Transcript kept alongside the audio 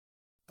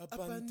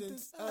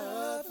Abundance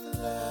of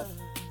love,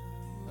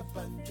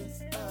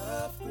 abundance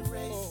of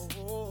grace.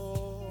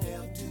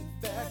 Nailed to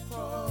that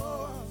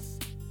cross,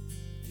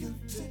 you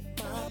took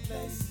my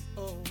place.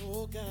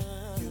 Oh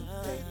God, you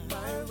paid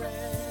my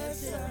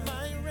ransom.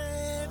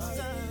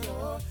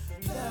 Your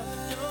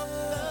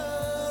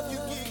love, you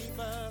gave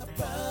us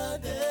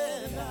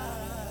abundant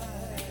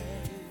life.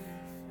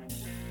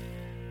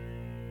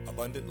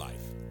 Abundant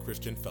Life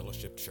Christian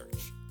Fellowship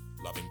Church.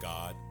 Loving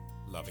God,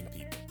 loving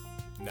people.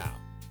 Now,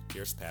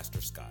 here's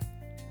Pastor Scott.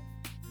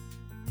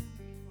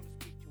 He's going to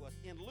speak to us.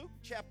 In Luke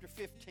chapter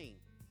 15,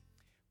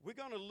 we're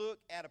going to look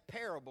at a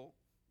parable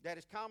that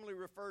is commonly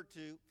referred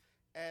to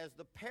as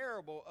the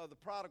parable of the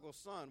prodigal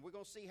son. We're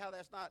going to see how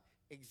that's not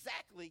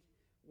exactly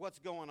what's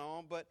going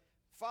on, but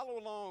follow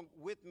along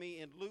with me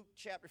in Luke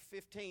chapter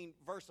 15,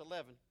 verse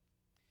 11.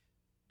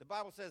 The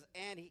Bible says,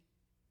 and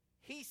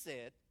he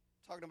said,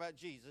 talking about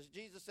Jesus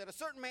said, a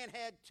certain man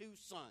had two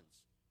sons.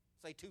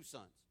 Say two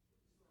sons.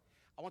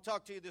 I want to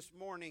talk to you this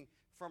morning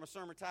from a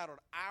sermon titled,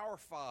 Our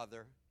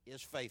Father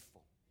is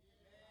Faithful.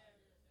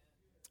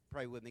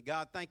 Pray with me.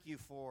 God, thank you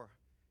for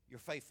your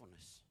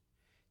faithfulness.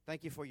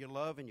 Thank you for your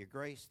love and your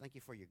grace. Thank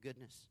you for your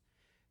goodness.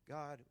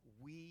 God,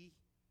 we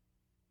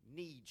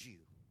need you.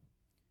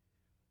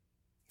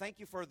 Thank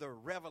you for the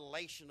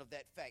revelation of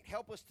that fact.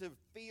 Help us to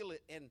feel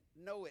it and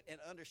know it and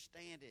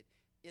understand it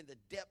in the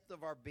depth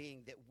of our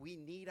being that we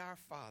need our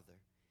Father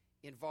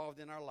involved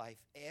in our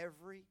life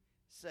every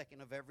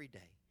second of every day.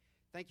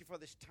 Thank you for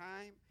this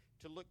time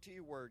to look to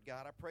your word,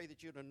 God. I pray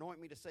that you'd anoint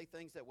me to say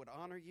things that would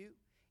honor you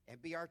and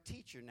be our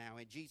teacher now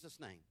in Jesus'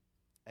 name.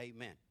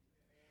 Amen.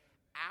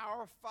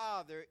 Our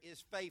Father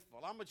is faithful.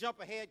 I'm going to jump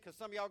ahead because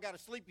some of y'all got a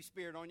sleepy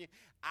spirit on you.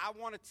 I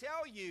want to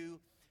tell you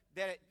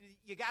that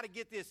you got to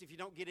get this if you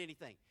don't get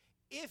anything.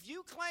 If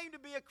you claim to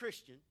be a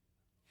Christian,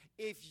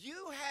 if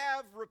you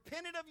have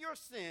repented of your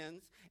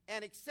sins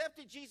and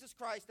accepted Jesus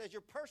Christ as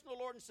your personal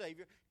Lord and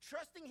Savior,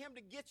 trusting him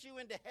to get you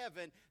into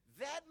heaven,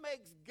 that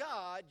makes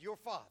God your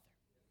Father.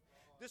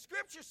 The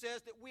scripture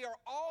says that we are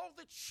all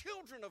the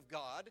children of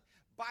God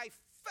by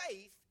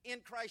faith in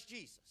Christ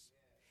Jesus.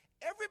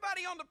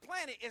 Everybody on the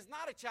planet is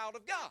not a child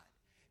of God.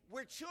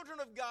 We're children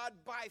of God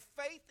by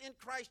faith in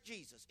Christ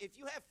Jesus. If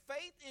you have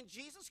faith in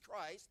Jesus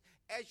Christ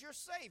as your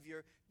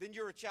Savior, then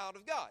you're a child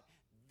of God.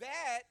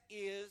 That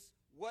is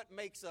what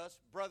makes us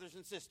brothers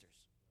and sisters.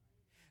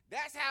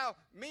 That's how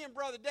me and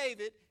Brother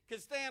David can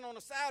stand on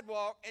a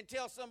sidewalk and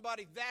tell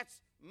somebody that's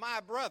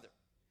my brother.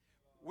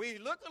 We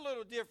look a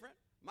little different.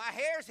 My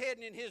hair's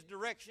heading in his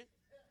direction.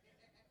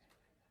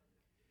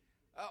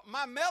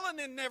 My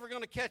melanin never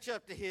going to catch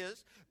up to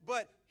his,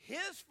 but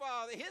his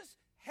Father, his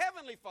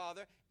heavenly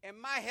Father, and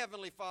my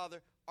heavenly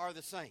Father are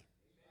the same.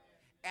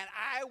 And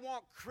I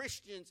want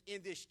Christians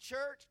in this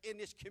church, in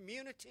this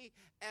community,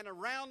 and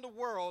around the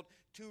world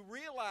to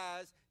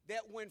realize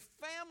that when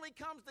family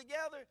comes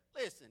together,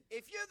 listen,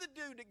 if you're the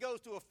dude that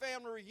goes to a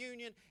family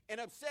reunion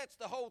and upsets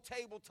the whole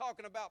table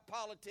talking about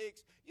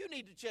politics, you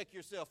need to check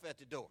yourself at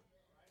the door.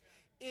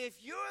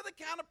 If you're the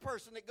kind of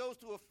person that goes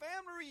to a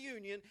family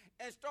reunion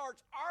and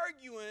starts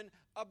arguing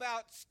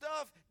about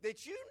stuff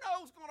that you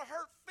know is going to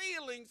hurt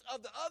feelings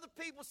of the other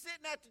people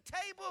sitting at the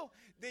table,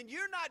 then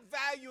you're not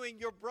valuing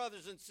your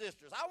brothers and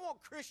sisters. I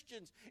want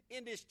Christians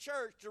in this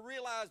church to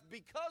realize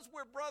because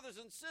we're brothers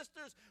and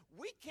sisters,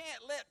 we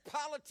can't let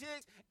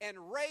politics and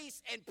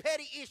race and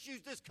petty issues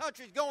this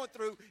country's going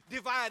through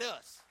divide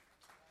us.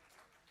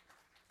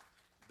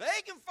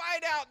 They can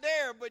fight out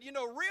there, but, you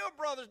know, real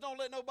brothers don't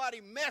let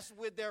nobody mess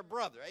with their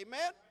brother.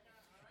 Amen?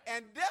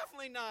 And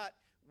definitely not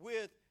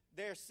with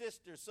their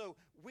sister. So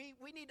we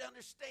need to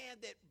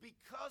understand that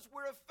because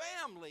we're a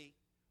family,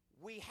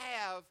 we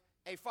have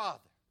a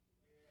father.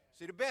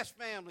 See, the best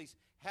families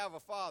have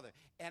a father.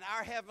 And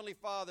our Heavenly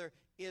Father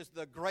is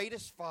the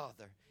greatest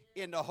father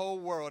in the whole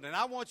world. And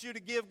I want you to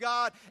give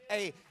God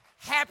a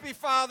happy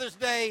Father's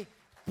Day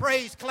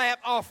praise clap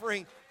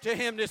offering to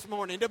him this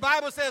morning. The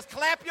Bible says,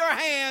 clap your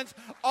hands,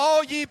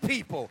 all ye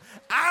people.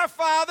 Our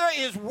Father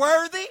is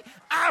worthy.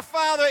 Our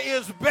Father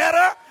is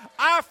better.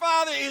 Our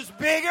Father is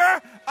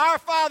bigger. Our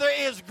Father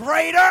is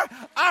greater.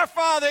 Our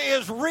Father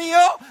is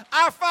real.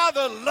 Our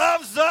Father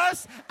loves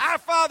us. Our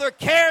Father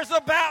cares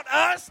about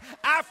us.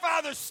 Our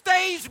Father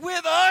stays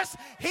with us.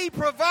 He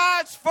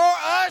provides for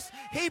us.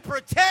 He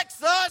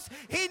protects us.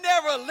 He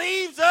never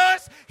leaves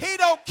us. He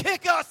don't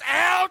kick us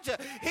out.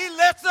 He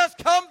lets us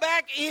come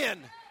back in.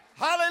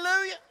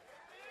 Hallelujah.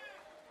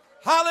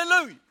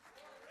 Hallelujah.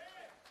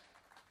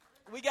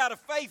 We got a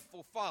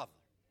faithful Father.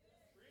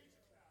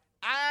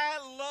 I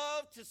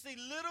love to see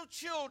little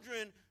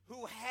children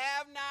who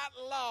have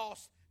not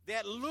lost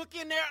that look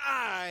in their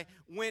eye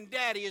when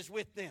Daddy is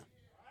with them.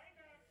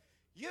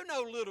 You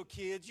know, little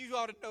kids, you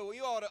ought to know,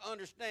 you ought to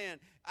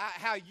understand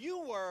how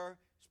you were,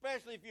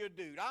 especially if you're a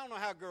dude. I don't know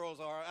how girls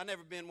are. I've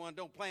never been one.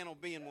 Don't plan on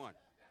being one.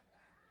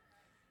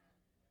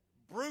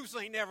 Bruce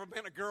ain't never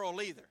been a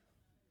girl either.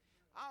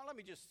 Let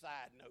me just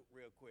side note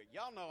real quick.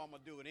 Y'all know I'm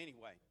going to do it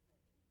anyway.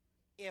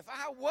 If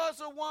I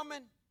was a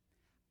woman,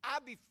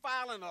 I'd be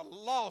filing a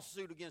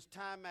lawsuit against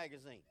Time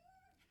Magazine.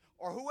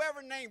 or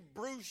whoever named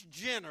Bruce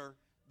Jenner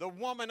the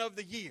woman of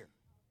the year.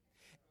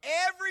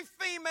 Every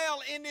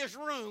female in this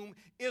room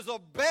is a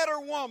better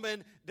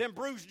woman than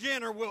Bruce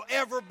Jenner will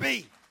ever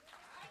be.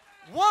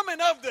 Woman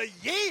of the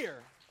year.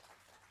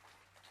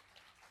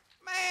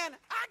 Man,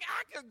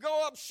 I could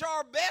go up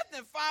Charbeth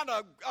and find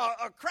a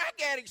crack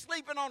addict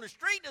sleeping on the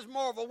street that's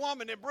more of a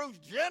woman than Bruce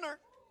Jenner.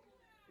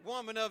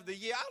 Woman of the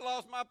year. I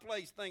lost my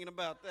place thinking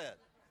about that.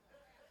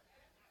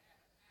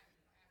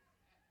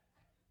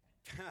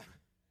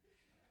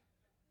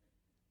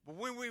 But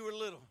when we were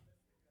little,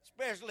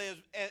 especially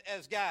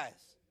as guys,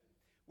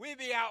 we'd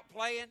be out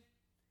playing,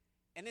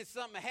 and then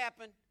something would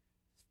happen.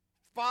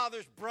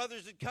 Fathers,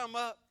 brothers would come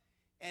up,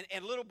 and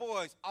little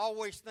boys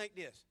always think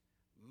this: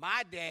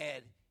 my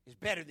dad is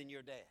better than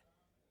your dad.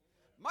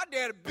 My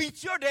dad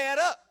beats your dad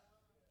up.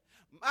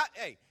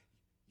 Hey,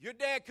 your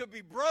dad could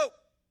be broke,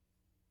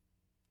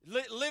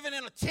 living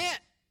in a tent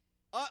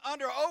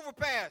under an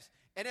overpass,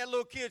 and that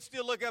little kid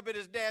still look up at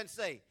his dad and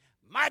say,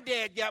 my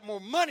dad got more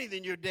money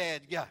than your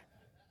dad got.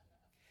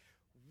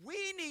 We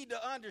need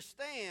to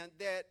understand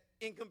that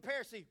in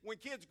comparison, when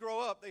kids grow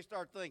up, they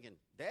start thinking,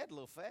 Dad's a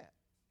little fat.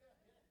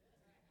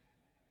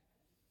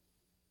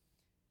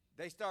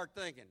 They start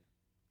thinking,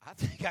 I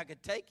think I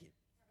could take him.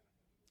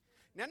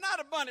 Now, not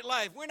Abundant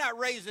Life. We're not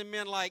raising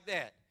men like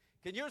that.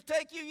 Can yours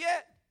take you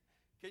yet?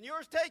 Can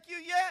yours take you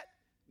yet?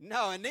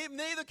 No, and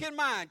neither can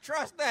mine.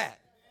 Trust that.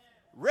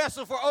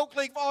 Wrestle for Oak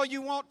Leaf all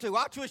you want to.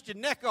 I'll twist your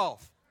neck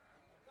off.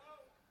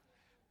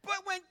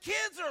 But when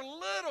kids are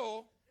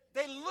little,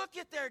 they look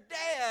at their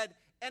dad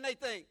and they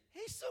think,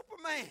 he's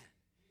Superman.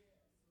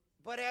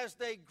 But as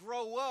they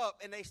grow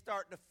up and they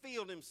start to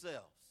feel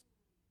themselves,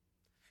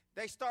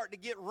 they start to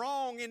get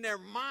wrong in their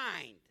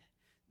mind.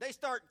 They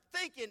start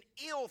thinking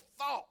ill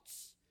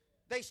thoughts.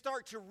 They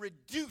start to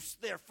reduce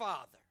their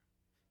father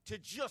to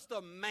just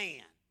a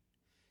man.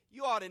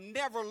 You ought to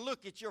never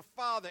look at your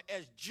father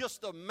as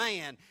just a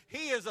man.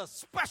 He is a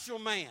special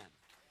man.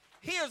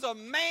 He is a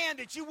man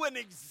that you wouldn't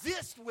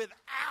exist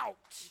without.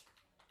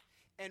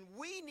 And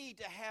we need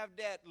to have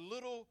that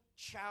little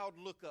child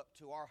look up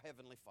to our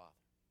Heavenly Father.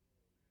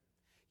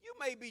 You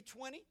may be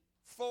 20,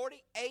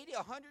 40, 80,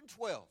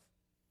 112.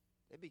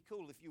 It'd be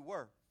cool if you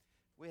were.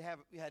 We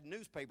had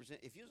newspapers.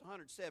 If you was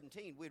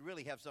 117, we'd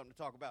really have something to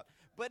talk about.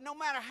 But no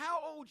matter how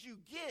old you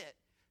get,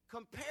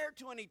 compared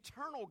to an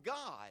eternal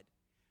God,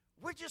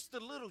 we're just the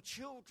little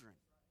children.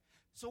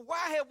 So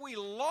why have we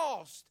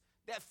lost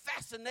that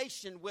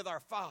fascination with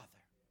our Father?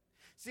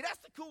 See, that's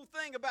the cool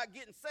thing about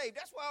getting saved.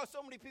 That's why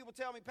so many people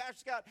tell me, Pastor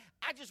Scott,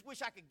 I just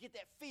wish I could get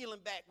that feeling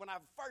back when I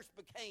first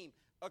became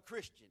a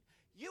Christian.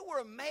 You were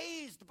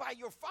amazed by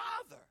your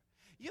Father.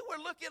 You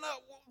were looking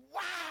up,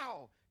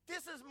 wow,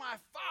 this is my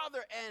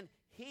Father, and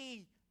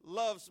He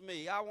loves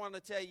me. I want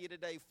to tell you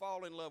today,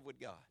 fall in love with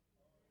God.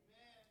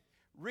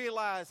 Amen.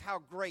 Realize how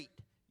great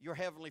your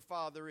Heavenly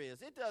Father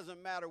is. It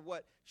doesn't matter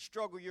what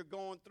struggle you're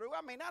going through.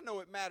 I mean, I know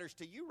it matters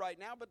to you right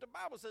now, but the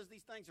Bible says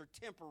these things are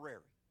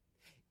temporary.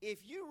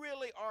 If you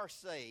really are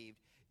saved,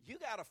 you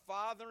got a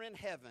Father in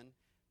heaven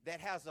that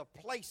has a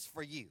place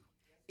for you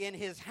in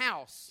His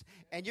house,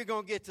 and you're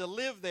going to get to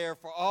live there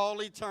for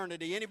all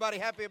eternity. Anybody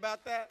happy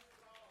about that?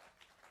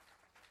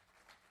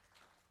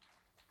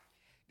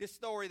 This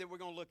story that we're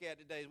going to look at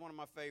today is one of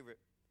my favorite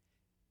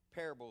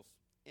parables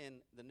in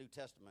the New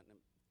Testament. And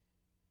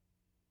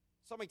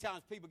so many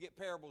times people get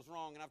parables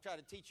wrong, and I've tried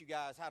to teach you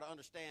guys how to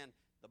understand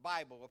the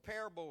Bible. A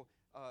parable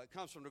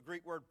comes from the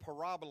Greek word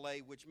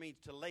parabole, which means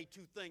to lay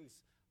two things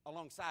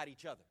alongside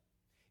each other.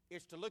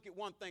 It's to look at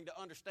one thing to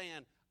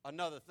understand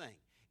another thing.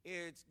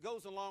 It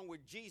goes along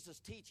with Jesus'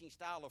 teaching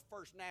style of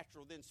first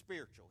natural, then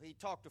spiritual. He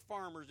talked to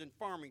farmers in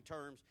farming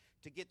terms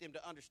to get them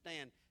to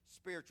understand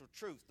spiritual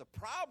truth. The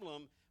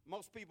problem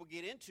most people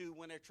get into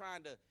when they're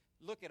trying to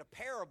look at a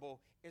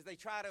parable is they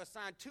try to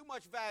assign too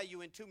much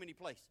value in too many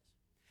places.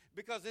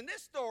 Because in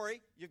this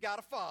story, you've got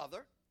a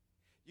father,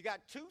 you got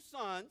two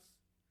sons,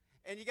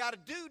 and you got a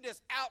dude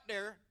that's out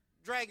there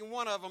dragging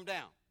one of them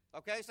down.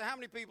 Okay, so how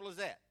many people is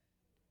that?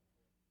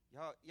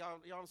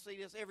 Y'all see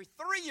this? Every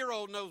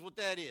 3-year-old knows what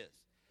that is.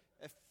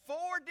 4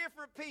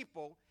 different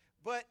people,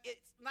 but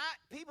it's not,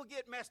 people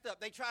get messed up.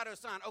 They try to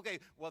assign, okay,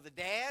 well, the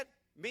dad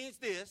means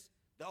this,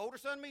 the older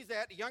son means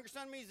that, the younger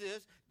son means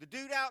this, the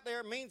dude out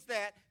there means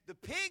that, the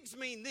pigs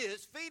mean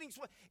this, feeding.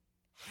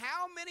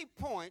 How many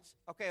points,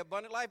 okay,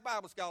 Abundant Life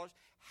Bible Scholars,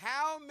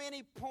 how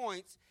many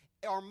points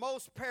are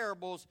most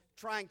parables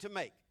trying to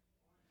make?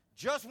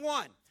 Just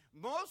one.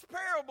 Most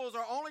parables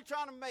are only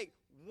trying to make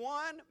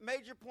one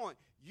major point.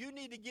 You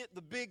need to get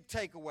the big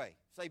takeaway.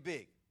 Say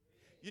big.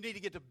 You need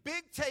to get the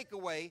big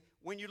takeaway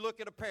when you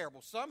look at a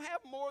parable. Some have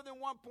more than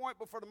one point,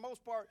 but for the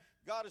most part,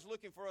 God is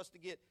looking for us to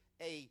get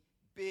a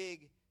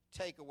big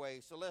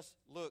takeaway. So let's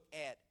look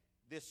at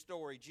this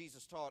story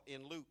Jesus taught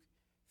in Luke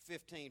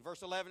 15.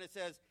 Verse 11, it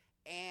says,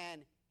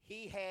 and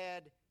he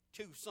had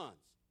 2 sons.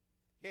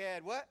 He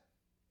had what?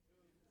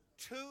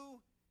 2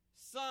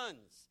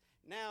 sons.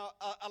 Now,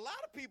 a lot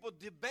of people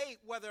debate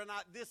whether or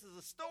not this is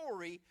a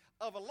story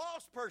of a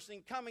lost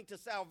person coming to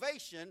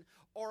salvation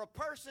or a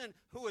person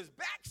who is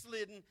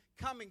backslidden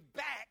coming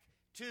back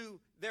to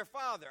their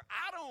father.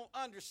 I don't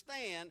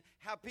understand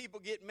how people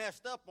get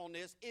messed up on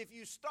this. If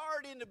you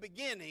start in the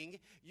beginning,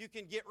 you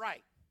can get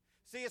right.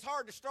 See, it's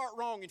hard to start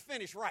wrong and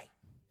finish right.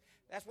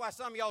 That's why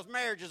some of y'all's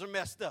marriages are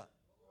messed up.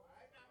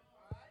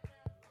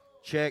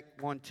 Check,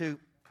 1, 2.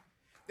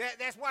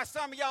 That's why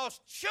some of y'all's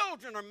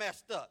children are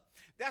messed up.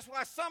 That's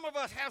why some of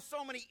us have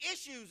so many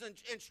issues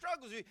and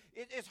struggles.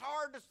 It's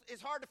hard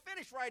to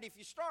finish right if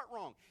you start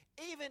wrong.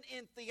 Even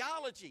in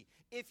theology,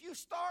 if you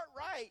start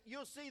right,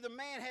 you'll see the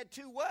man had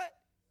 2 what?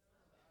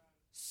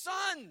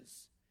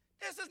 Sons.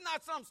 This is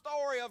not some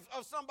story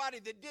of somebody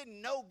that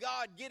didn't know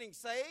God getting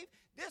saved.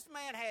 This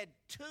man had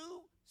 2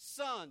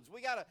 sons.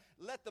 We got to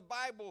let the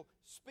Bible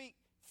speak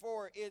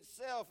for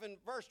itself. In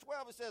verse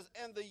 12 it says,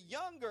 and the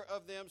younger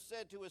of them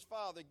said to his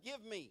father,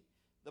 give me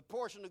the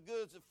portion of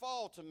goods that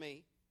fall to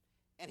me.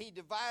 And he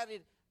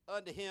divided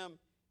unto him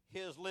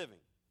his living.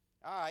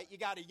 All right, you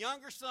got a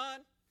younger son.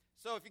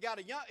 So if you got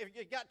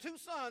 2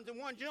 sons and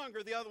one's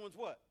younger, the other one's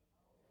what?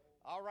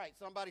 All right,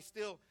 somebody's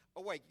still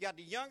awake. You got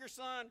the younger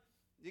son,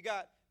 you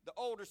got the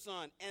older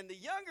son. And the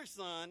younger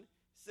son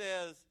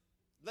says,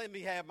 let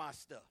me have my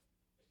stuff.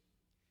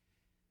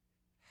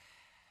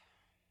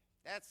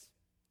 That's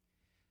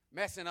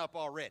messing up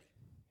already.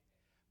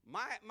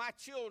 My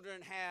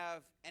children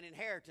have an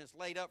inheritance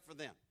laid up for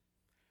them.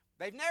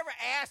 They've never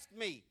asked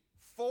me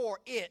for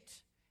it,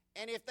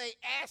 and if they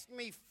asked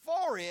me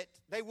for it,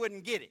 they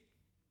wouldn't get it.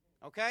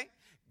 Okay?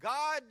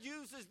 God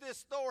uses this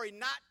story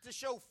not to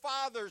show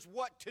fathers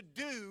what to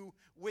do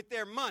with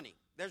their money.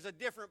 There's a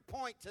different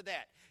point to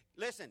that.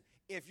 Listen,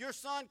 if your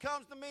son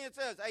comes to me and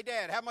says, hey,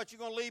 Dad, how much you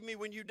going to leave me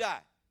when you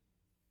die?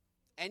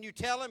 And you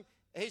tell him,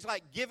 he's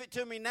like, give it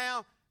to me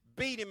now,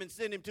 beat him and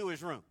send him to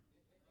his room.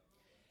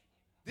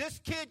 This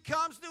kid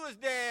comes to his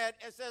dad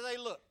and says, hey,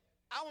 look,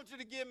 I want you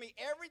to give me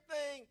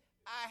everything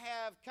I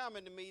have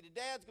coming to me. The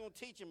dad's going to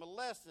teach him a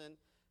lesson,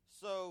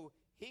 so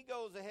he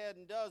goes ahead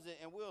and does it,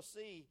 and we'll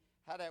see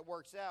how that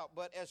works out.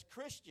 But as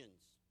Christians,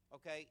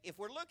 okay, if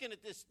we're looking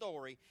at this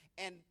story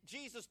and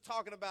Jesus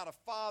talking about a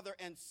father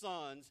and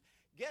sons,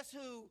 guess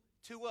who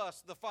to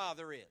us the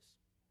father is?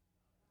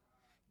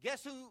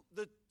 Guess who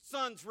the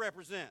sons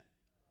represent?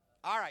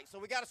 All right, so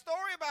we got a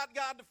story about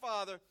God the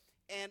Father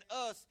and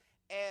us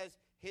as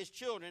his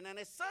children. And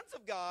as sons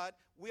of God,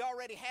 we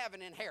already have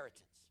an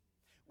inheritance.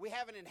 We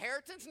have an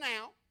inheritance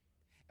now,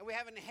 and we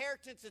have an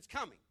inheritance that's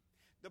coming.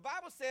 The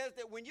Bible says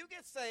that when you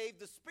get saved,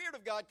 the Spirit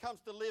of God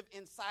comes to live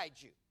inside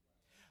you.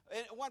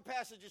 And one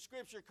passage of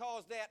Scripture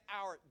calls that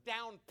our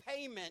down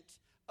payment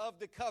of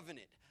the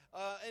covenant.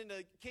 In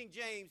the King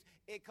James,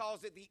 it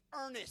calls it the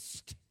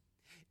earnest.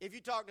 If you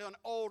talk to an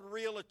old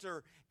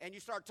realtor and you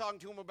start talking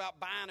to him about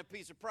buying a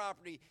piece of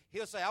property,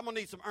 he'll say, I'm going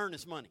to need some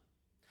earnest money.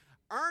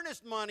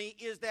 Earnest money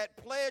is that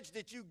pledge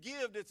that you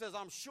give that says,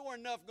 I'm sure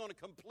enough going to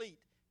complete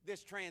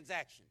this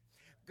transaction.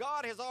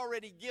 God has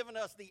already given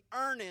us the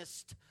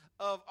earnest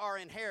of our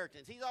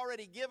inheritance. He's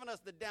already given us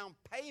the down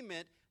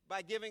payment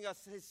by giving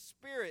us his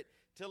Spirit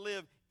to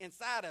live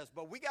inside us.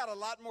 But we got a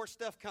lot more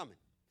stuff coming.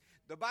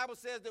 The Bible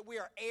says that we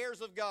are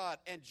heirs of God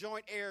and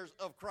joint heirs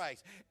of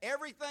Christ.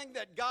 Everything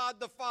that God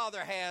the Father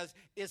has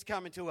is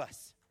coming to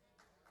us.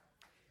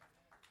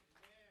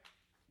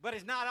 But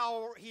it's not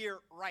all here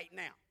right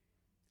now.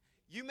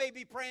 You may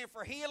be praying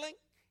for healing,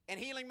 and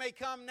healing may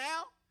come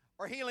now,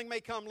 or healing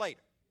may come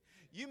later.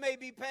 You may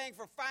be praying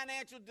for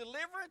financial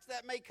deliverance.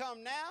 That may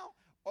come now,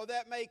 or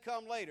that may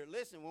come later.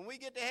 Listen, when we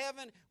get to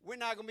heaven, we're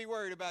not going to be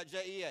worried about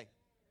JEA.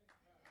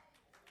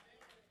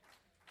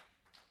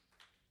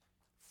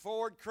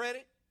 Ford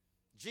Credit,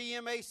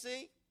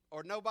 GMAC,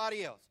 or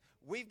nobody else.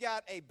 We've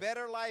got a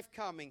better life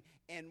coming,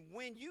 and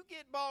when you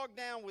get bogged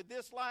down with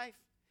this life,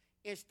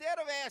 instead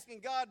of asking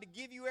God to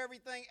give you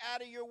everything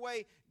out of your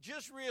way,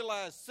 just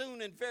realize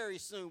soon and very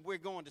soon we're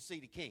going to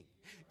see the King.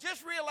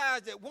 Just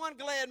realize that one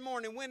glad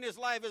morning when this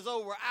life is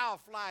over, I'll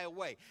fly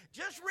away.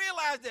 Just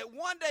realize that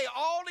one day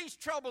all these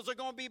troubles are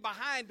going to be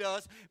behind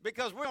us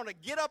because we're going to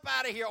get up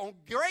out of here on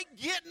great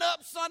getting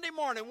up Sunday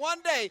morning.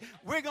 One day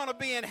we're going to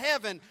be in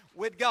heaven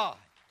with God.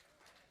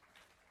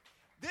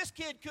 This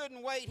kid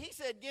couldn't wait. He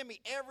said, give me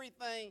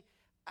everything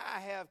I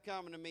have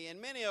coming to me.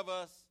 And many of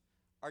us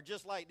are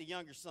just like the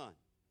younger son.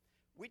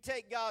 We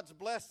take God's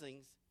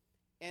blessings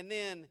and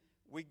then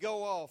we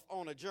go off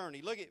on a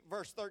journey. Look at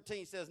verse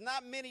 13. It says,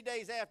 not many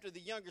days after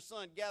the younger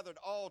son gathered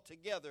all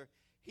together,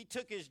 he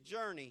took his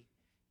journey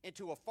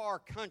into a far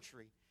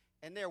country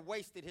and there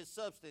wasted his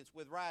substance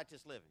with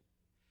riotous living.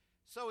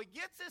 So he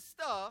gets his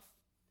stuff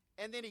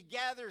and then he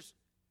gathers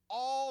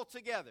all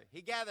together.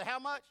 He gathered how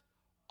much?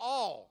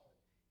 All.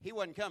 He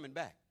wasn't coming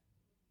back.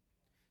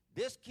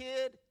 This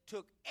kid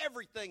took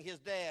everything his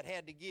dad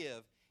had to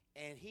give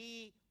and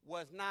he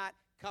was not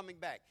coming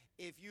back.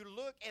 If you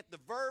look at the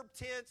verb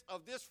tense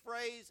of this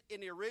phrase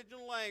in the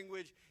original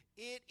language,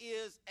 it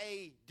is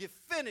a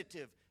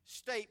definitive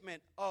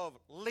statement of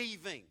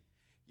leaving.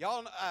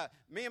 Y'all,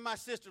 me and my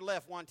sister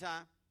left one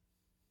time.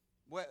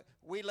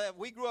 We left.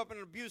 We grew up in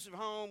an abusive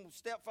home,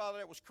 stepfather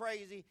that was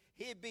crazy.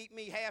 He beat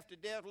me half to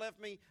death, left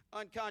me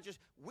unconscious.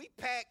 We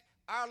packed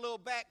our little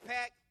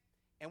backpack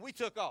and we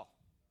took off.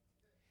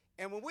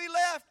 And when we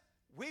left,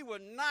 we were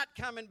not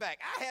coming back.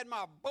 I had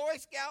my Boy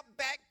Scout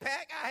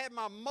backpack. I had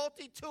my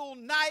multi-tool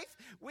knife.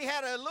 We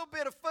had a little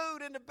bit of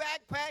food in the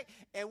backpack,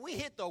 and we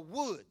hit the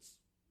woods.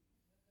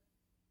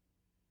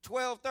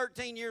 12,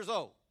 13 years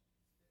old.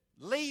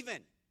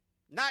 Leaving,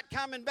 not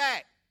coming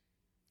back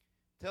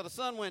till the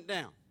sun went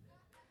down.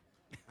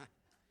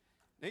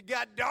 It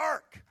got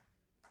dark.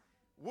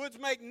 Woods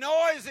make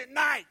noise at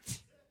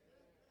night.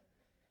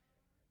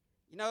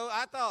 You know,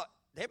 I thought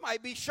there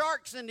might be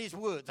sharks in these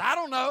woods. I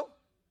don't know.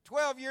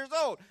 12 years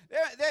old.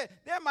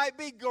 There might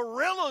be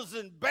gorillas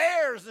and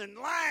bears and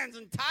lions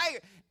and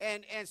tigers.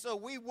 And so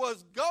we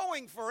was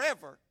going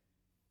forever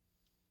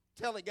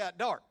till it got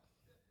dark.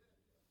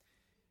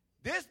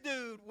 This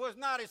dude was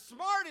not as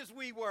smart as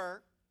we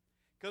were,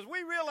 because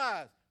we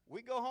realized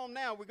we go home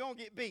now, we're going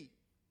to get beat.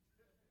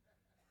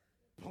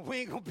 But we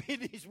ain't going to be in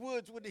these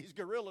woods with these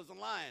gorillas and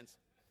lions.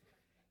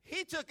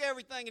 He took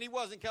everything and he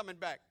wasn't coming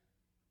back.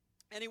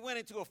 And he went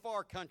into a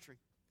far country.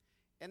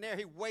 And there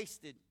he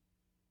wasted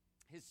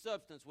his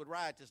substance with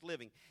riotous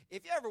living.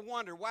 If you ever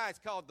wonder why it's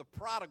called the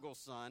prodigal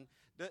son,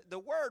 the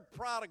word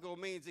prodigal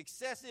means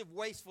excessive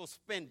wasteful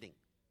spending.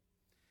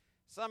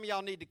 Some of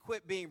y'all need to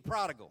quit being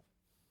prodigal.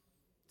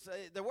 So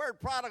the word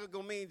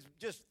prodigal means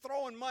just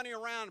throwing money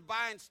around and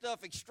buying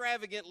stuff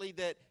extravagantly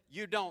that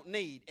you don't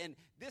need. And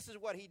this is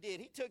what he did.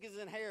 He took his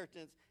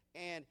inheritance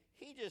and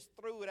he just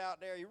threw it out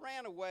there. He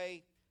ran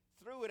away,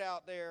 threw it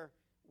out there,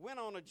 went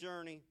on a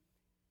journey,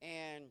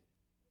 and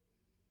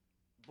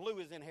blew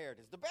his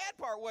inheritance. The bad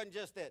part wasn't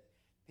just that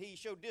he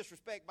showed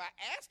disrespect by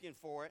asking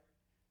for it.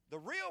 The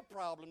real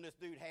problem this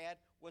dude had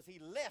was he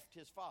left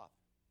his father.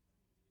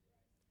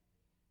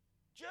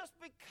 Just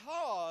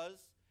because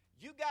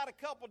you got a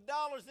couple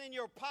dollars in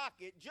your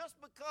pocket, just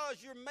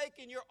because you're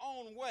making your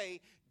own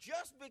way,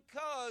 just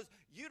because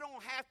you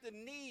don't have to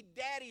need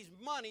daddy's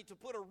money to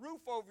put a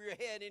roof over your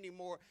head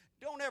anymore,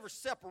 don't ever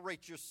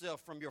separate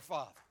yourself from your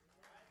father.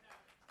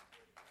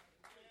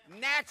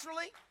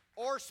 Naturally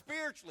or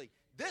spiritually.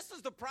 This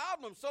is the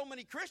problem so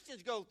many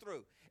Christians go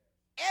through.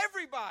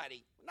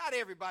 Everybody, not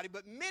everybody,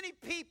 but many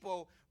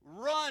people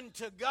run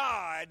to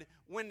God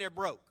when they're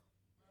broke.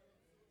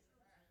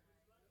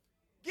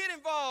 Get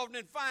involved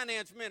in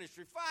finance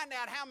ministry. Find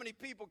out how many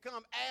people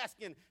come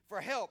asking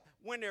for help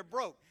when they're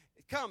broke.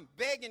 Come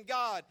begging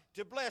God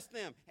to bless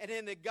them, and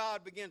then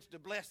God begins to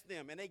bless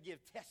them, and they give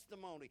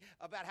testimony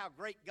about how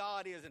great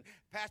God is. And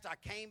Pastor, I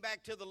came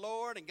back to the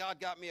Lord, and God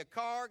got me a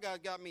car,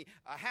 God got me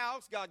a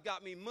house, God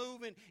got me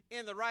moving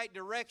in the right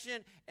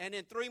direction, and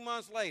then 3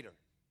 months later,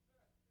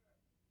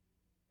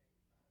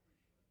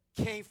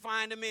 can't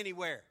find them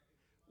anywhere.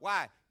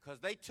 Why? Because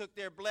they took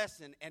their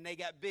blessing and they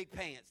got big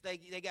pants. They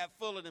got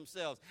full of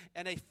themselves,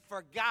 and they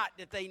forgot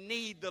that they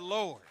need the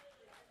Lord.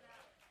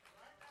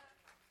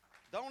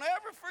 Don't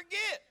ever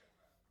forget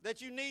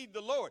that you need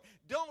the Lord.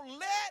 Don't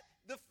let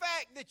the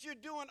fact that you're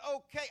doing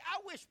okay.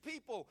 I wish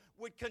people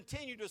would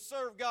continue to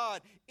serve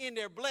God in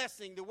their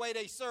blessing the way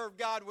they served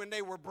God when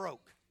they were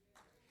broke.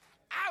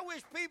 I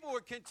wish people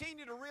would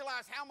continue to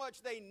realize how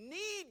much they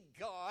need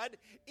God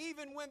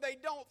even when they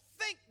don't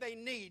think they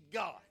need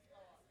God.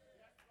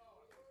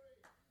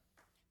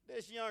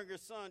 This younger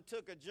son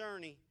took a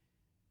journey,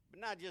 but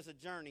not just a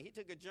journey. He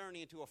took a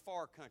journey into a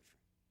far country.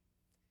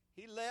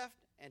 He left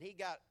and he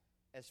got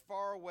as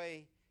far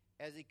away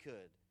as he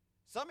could.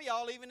 Some of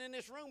y'all, even in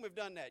this room, have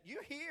done that.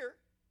 You're here.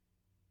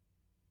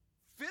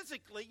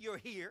 Physically, you're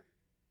here,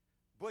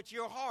 but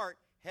your heart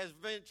has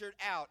ventured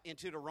out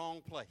into the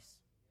wrong place.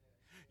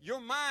 Your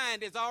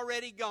mind is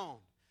already gone.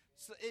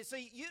 So,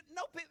 see,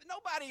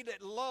 nobody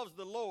that loves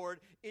the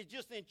Lord is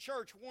just in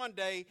church one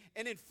day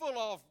and then full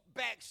off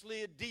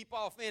backslid deep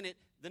off in it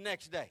the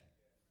next day.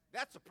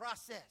 That's a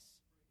process.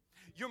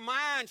 Your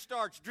mind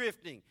starts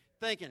drifting,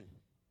 thinking,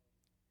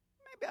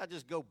 maybe I'll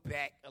just go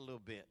back a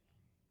little bit.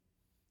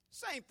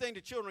 Same thing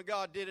the children of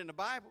God did in the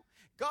Bible.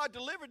 God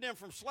delivered them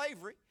from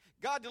slavery.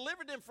 God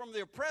delivered them from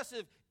the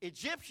oppressive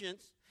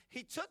Egyptians.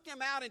 He took them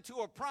out into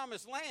a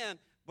promised land,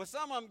 but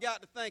some of them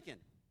got to thinking,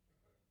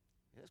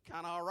 it's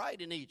kind of all right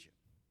in Egypt.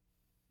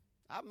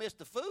 I missed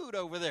the food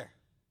over there.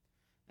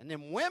 And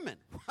them women.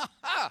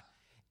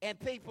 And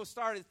people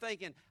started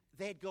thinking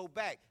they'd go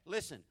back.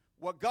 Listen,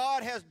 what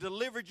God has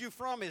delivered you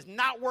from is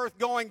not worth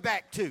going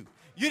back to.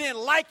 You didn't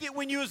like it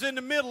when you was in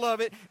the middle of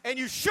it, and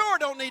you sure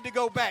don't need to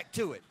go back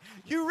to it.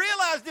 You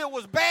realized it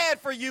was bad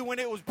for you when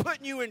it was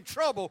putting you in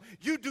trouble.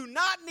 You do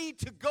not need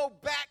to go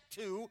back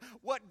to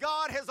what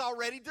God has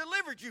already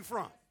delivered you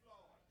from.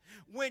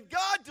 When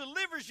God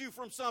delivers you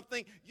from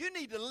something, you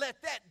need to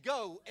let that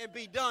go and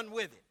be done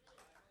with it.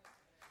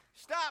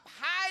 Stop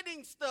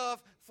hiding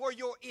stuff for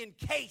your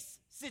in-case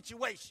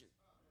situation.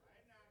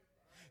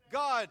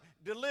 God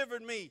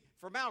delivered me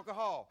from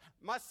alcohol.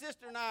 My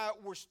sister and I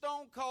were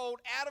stone cold,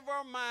 out of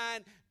our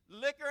mind.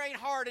 Liquor ain't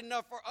hard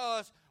enough for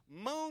us.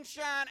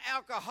 Moonshine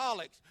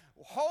alcoholics.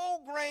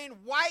 Whole grain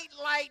white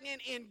lightning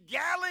in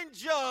gallon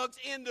jugs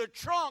in the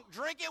trunk.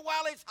 Drink it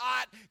while it's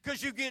hot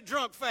because you get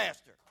drunk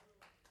faster.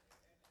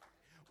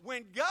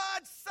 when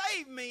God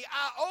saved me,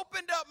 I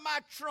opened up my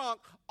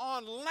trunk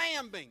on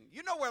Lambing.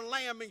 You know where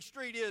Lambing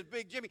Street is,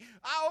 Big Jimmy.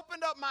 I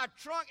opened up my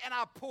trunk and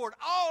I poured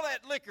all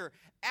that liquor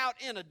out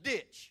in a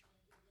ditch.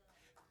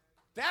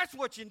 That's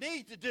what you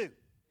need to do.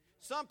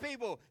 Some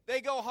people,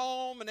 they go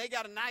home and they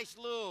got a nice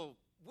little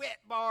wet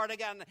bar. They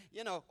got,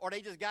 or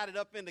they just got it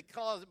up in the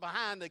closet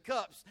behind the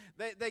cups.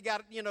 They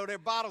got, their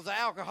bottles of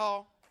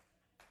alcohol.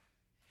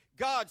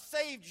 God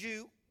saved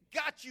you,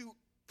 got you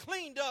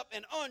cleaned up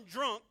and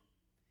undrunk,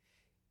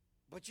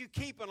 but you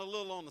keeping a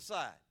little on the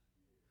side.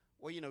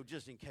 Well,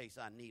 just in case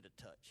I need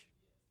a touch.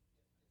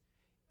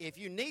 If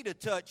you need a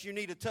touch, you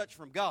need a touch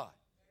from God.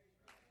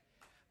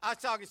 I was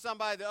talking to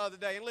somebody the other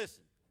day, and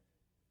listen,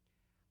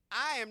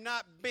 I am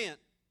not bent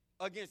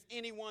against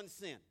anyone's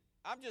sin.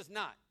 I'm just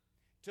not.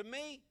 To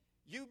me,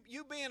 you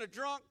being a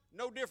drunk,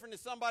 no different than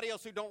somebody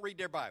else who don't read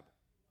their Bible.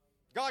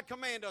 God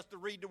commanded us to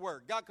read the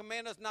Word. God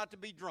commanded us not to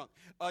be drunk.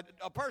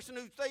 A person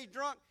who stays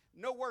drunk,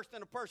 no worse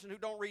than a person who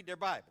don't read their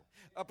Bible.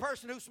 A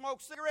person who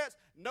smokes cigarettes,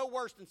 no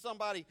worse than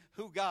somebody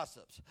who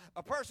gossips.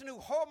 A person who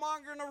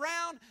whoremongering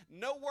around,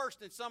 no worse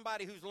than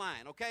somebody who's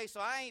lying, okay? So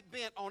I ain't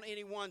bent on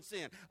any one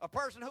sin. A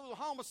person who's a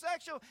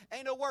homosexual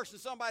ain't no worse than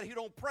somebody who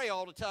don't pray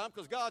all the time,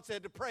 because God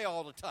said to pray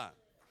all the time.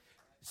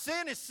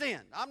 Sin is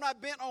sin. I'm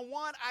not bent on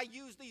one. I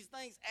use these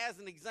things as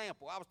an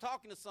example. I was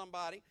talking to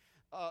somebody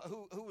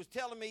who was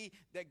telling me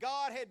that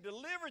God had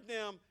delivered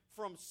them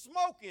from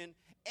smoking,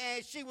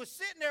 and she was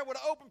sitting there with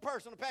an open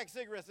purse and a pack of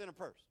cigarettes in her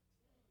purse.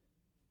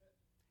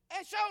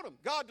 And showed them,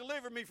 God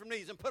delivered me from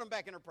these, and put them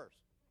back in her purse.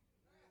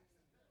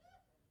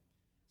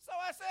 So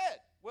I said,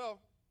 well,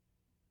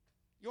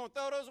 you want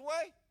to throw those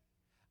away?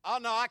 Oh,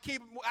 no, I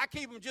keep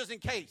them just in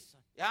case.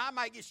 Yeah, I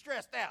might get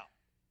stressed out.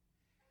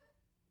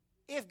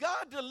 If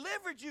God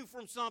delivered you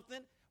from something,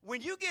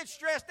 when you get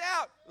stressed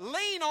out,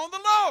 lean on the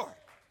Lord.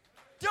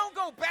 Don't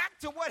go back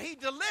to what he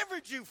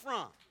delivered you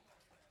from.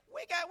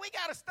 We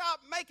got to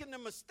stop making the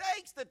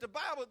mistakes that the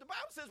Bible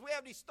says we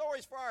have these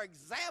stories for our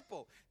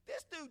example.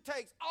 This dude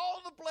takes all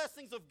the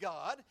blessings of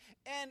God,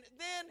 and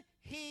then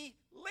he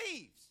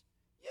leaves.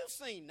 You've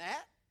seen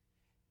that.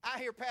 I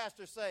hear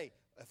pastors say,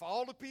 if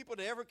all the people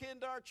that ever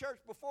came to our church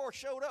before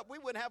showed up, we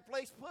wouldn't have a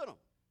place to put them.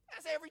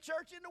 That's every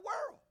church in the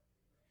world.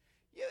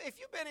 If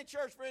you've been in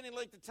church for any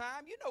length of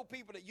time, you know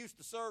people that used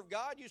to serve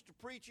God, used to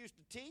preach, used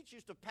to teach,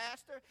 used to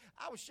pastor.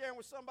 I was sharing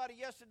with somebody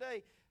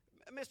yesterday,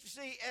 Mr.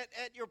 C,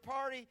 at your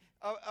party,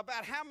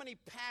 about how many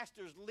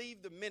pastors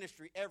leave the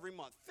ministry every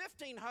month.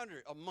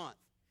 1,500 a month.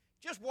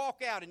 Just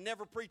walk out and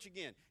never preach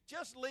again.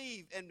 Just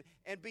leave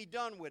and be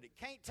done with it.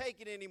 Can't take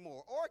it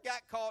anymore. Or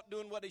got caught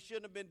doing what they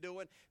shouldn't have been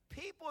doing.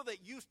 People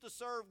that used to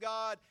serve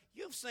God,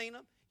 you've seen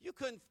them.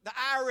 The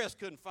IRS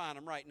couldn't find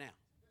them right now.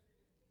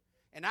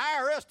 And the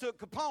IRS took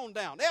Capone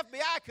down. The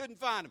FBI couldn't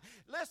find him.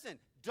 Listen,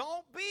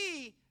 don't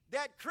be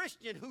that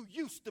Christian who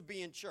used to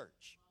be in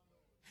church.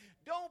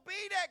 Don't be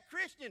that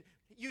Christian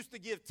who used to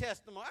give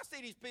testimony. I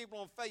see these people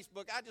on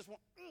Facebook. I just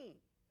want,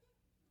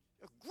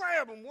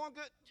 grab them one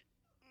good.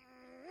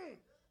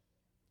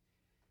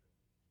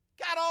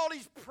 Got all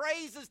these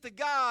praises to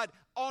God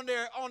on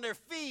their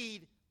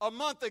feed a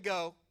month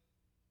ago,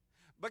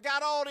 but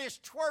got all this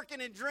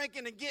twerking and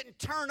drinking and getting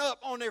turned up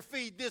on their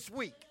feed this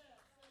week.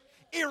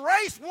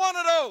 Erase one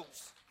of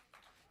those.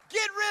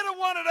 Get rid of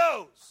one of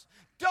those.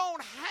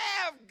 Don't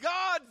have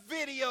God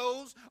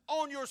videos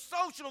on your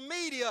social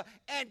media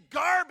and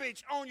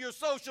garbage on your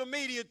social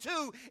media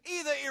too.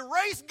 Either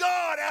erase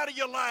God out of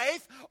your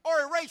life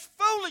or erase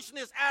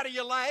foolishness out of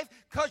your life,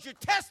 because your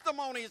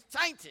testimony is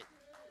tainted.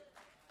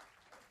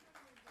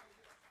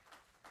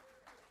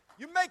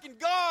 You're making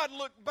God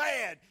look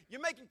bad.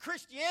 You're making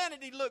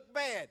Christianity look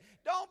bad.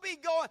 Don't be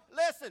going,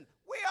 listen,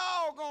 we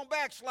all going to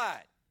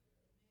backslide.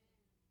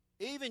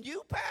 Even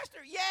you, pastor?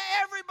 Yeah,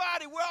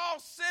 everybody. We're all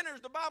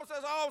sinners. The Bible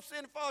says all sin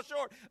and fall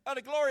short of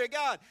the glory of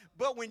God.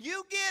 But when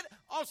you get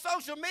on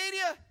social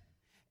media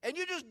and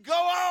you just go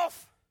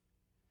off,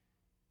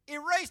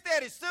 erase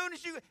that as soon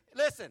as you,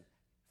 listen,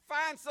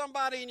 find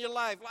somebody in your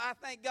life. I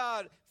thank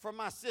God for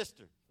my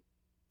sister.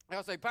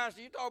 I'll say,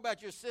 Pastor, you talk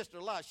about your sister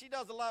a lot. She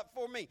does a lot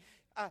for me.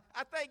 I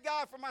thank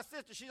God for my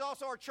sister. She's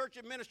also our church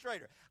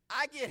administrator.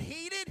 I get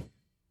heated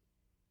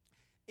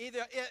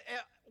either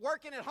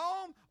working at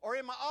home or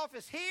in my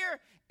office here,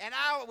 and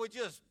I would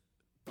just,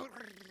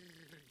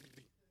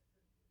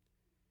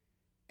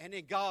 and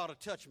then God will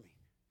touch me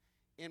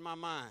in my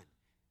mind.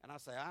 And I'll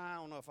say, I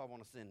don't know if I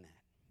want to send that.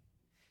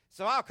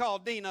 So I'll call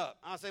Dean up.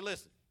 I'll say,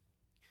 listen,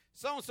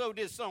 so-and-so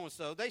did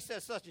so-and-so. They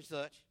said such and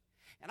such.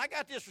 And I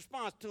got this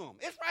response to them.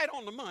 It's right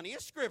on the money.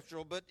 It's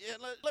scriptural, but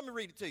let me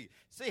read it to you.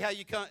 See how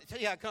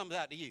it comes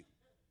out to you.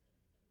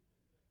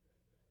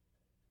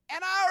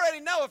 And I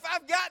already know if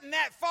I've gotten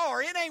that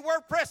far, it ain't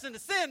worth pressing the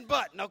send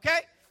button, okay?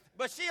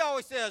 But she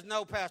always says,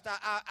 no, Pastor,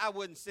 I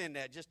wouldn't send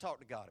that. Just talk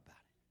to God about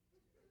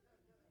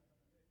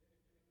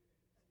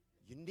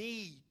it. You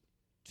need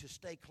to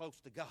stay close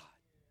to God.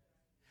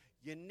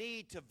 You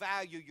need to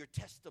value your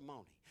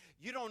testimony.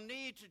 You don't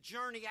need to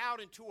journey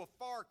out into a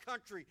far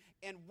country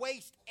and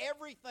waste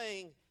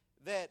everything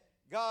that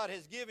God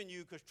has given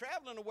you, because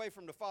traveling away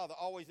from the Father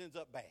always ends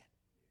up bad.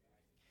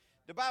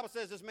 The Bible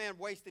says this man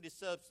wasted his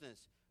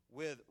substance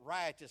with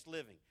riotous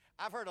living.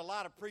 I've heard a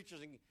lot of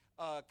preachers and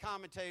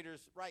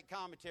commentators write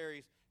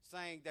commentaries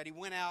saying that he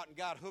went out and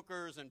got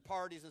hookers and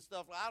parties and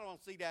stuff. I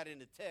don't see that in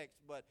the text,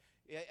 but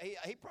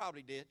he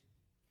probably did.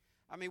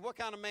 I mean, what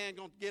kind of man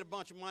going to get a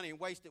bunch of money and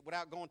waste it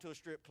without going to a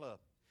strip club?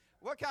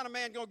 What kind of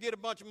man going to get a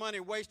bunch of money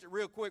and waste it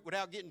real quick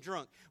without getting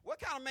drunk?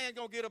 What kind of man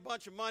going to get a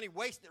bunch of money,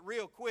 waste it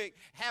real quick,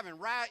 having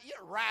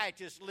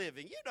riotous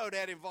living? You know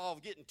that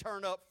involves getting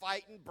turned up,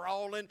 fighting,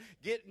 brawling,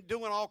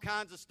 doing all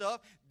kinds of stuff.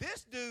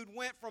 This dude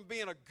went from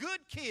being a good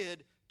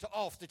kid to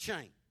off the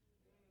chain.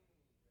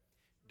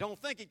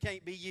 Don't think it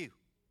can't be you.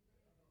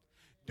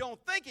 Don't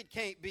think it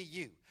can't be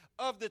you.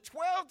 Of the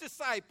 12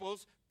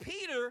 disciples,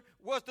 Peter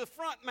was the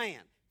front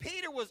man.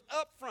 Peter was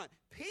up front.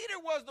 Peter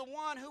was the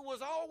one who was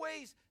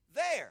always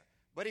there.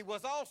 But he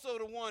was also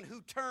the one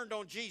who turned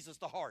on Jesus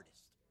the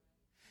hardest.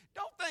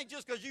 Don't think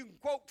just because you can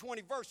quote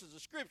 20 verses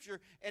of Scripture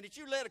and that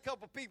you led a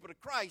couple people to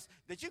Christ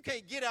that you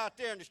can't get out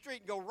there in the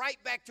street and go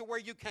right back to where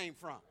you came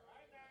from.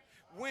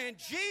 When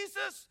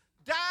Jesus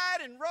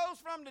died and rose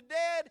from the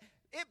dead,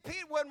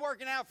 Peter wasn't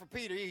working out for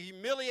Peter. He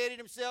humiliated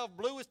himself,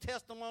 blew his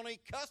testimony,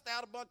 cussed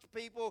out a bunch of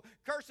people,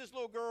 cursed this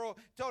little girl,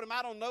 told him,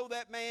 I don't know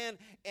that man.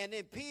 And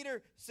then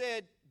Peter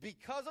said,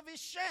 because of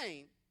his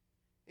shame,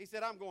 he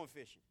said, I'm going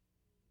fishing.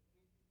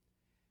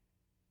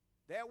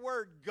 That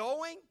word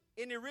going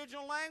in the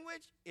original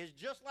language is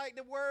just like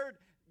the word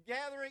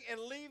gathering and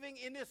leaving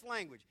in this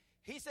language.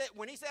 He said,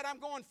 when he said, I'm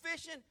going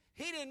fishing,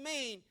 he didn't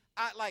mean,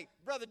 like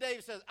Brother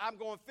David says, I'm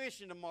going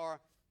fishing tomorrow.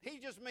 He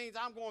just means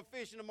I'm going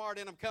fishing tomorrow,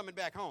 then I'm coming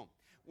back home.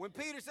 When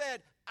Peter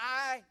said,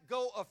 I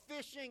go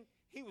a-fishing,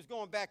 he was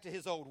going back to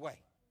his old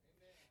way.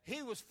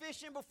 He was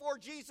fishing before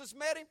Jesus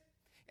met him,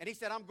 and he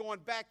said, I'm going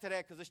back to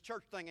that because this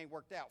church thing ain't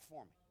worked out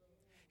for me.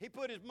 He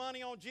put his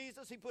money on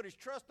Jesus. He put his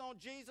trust on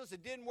Jesus.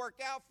 It didn't work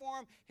out for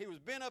him. He was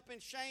bent up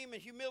in shame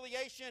and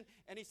humiliation,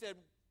 and he said,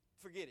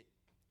 forget it.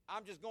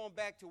 I'm just going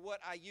back to what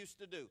I used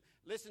to do.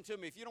 Listen to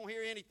me. If you don't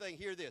hear anything,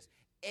 hear this.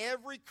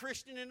 Every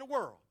Christian in the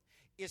world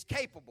is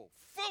capable,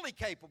 fully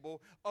capable,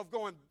 of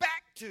going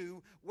back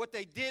to what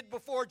they did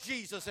before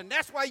Jesus, and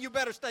that's why you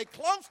better stay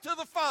close to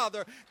the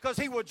Father because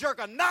he will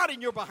jerk a knot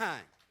in your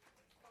behind.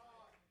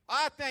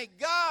 I thank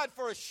God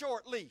for a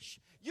short leash.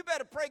 You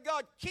better pray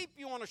God keep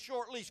you on a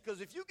short leash,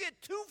 because if you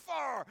get too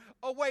far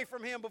away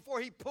from him before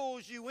he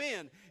pulls you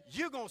in,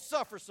 you're going to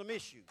suffer some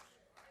issues.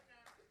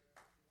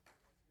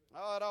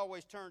 Oh, it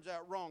always turns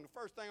out wrong. The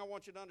first thing I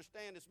want you to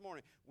understand this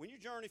morning, when you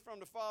journey from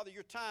the Father,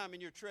 your time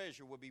and your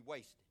treasure will be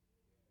wasted.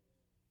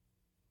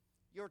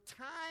 Your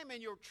time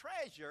and your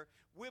treasure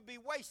will be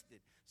wasted.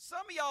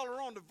 Some of y'all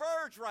are on the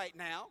verge right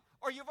now,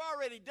 or you've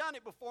already done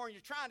it before and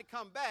you're trying to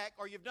come back,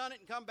 or you've done it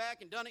and come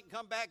back and done it and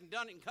come back and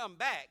done it and come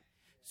back.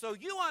 So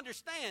you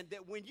understand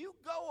that when you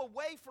go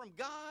away from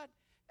God,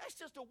 that's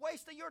just a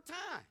waste of your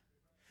time.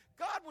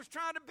 God was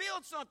trying to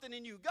build something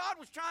in you. God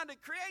was trying to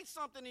create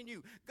something in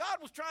you. God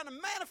was trying to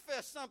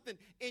manifest something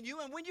in you.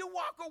 And when you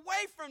walk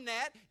away from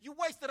that, you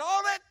wasted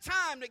all that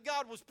time that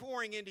God was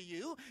pouring into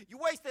you. You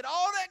wasted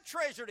all that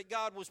treasure that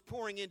God was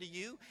pouring into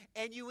you.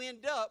 And you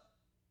end up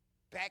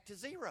back to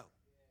zero.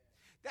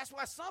 That's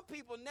why some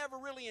people never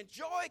really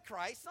enjoy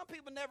Christ. Some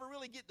people never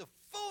really get the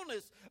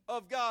fullness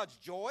of God's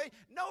joy.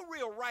 No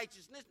real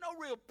righteousness, no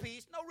real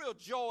peace, no real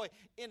joy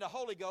in the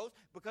Holy Ghost,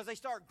 because they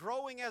start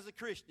growing as a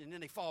Christian and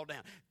then they fall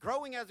down.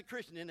 Growing as a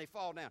Christian and they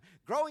fall down.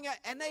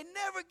 And they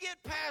never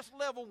get past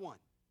level 1.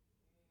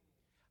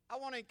 I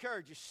want to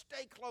encourage you,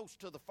 stay close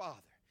to the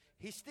Father.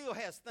 He still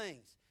has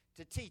things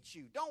to teach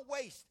you. Don't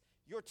waste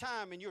your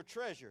time and your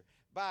treasure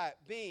by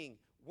being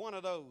one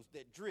of those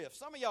that drift.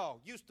 Some of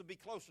y'all used to be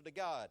closer to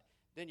God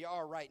than you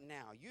are right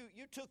now.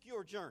 You took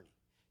your journey.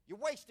 You're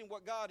wasting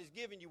what God has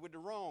given you with the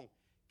wrong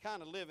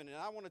kind of living. And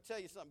I want to tell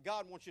you something.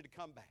 God wants you to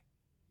come back.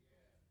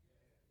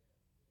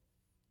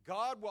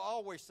 God will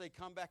always say,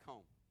 come back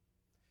home.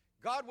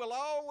 God will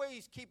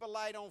always keep a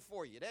light on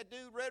for you. That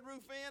dude, Red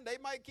Roof Inn, they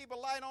might keep a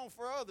light on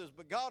for others,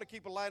 but God will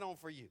keep a light on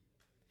for you.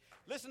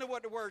 Listen to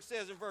what the word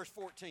says in verse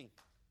 14.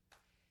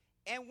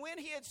 And when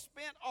he had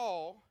spent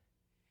all,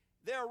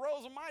 there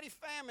arose a mighty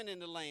famine in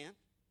the land,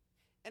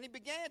 and he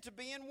began to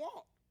be in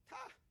want.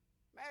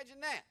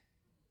 Imagine that.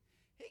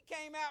 He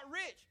came out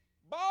rich,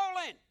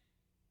 balling,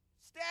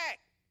 stacked.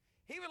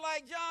 He was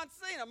like John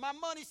Cena, my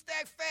money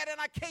stacked fat and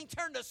I can't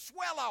turn the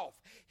swell off.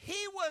 He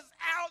was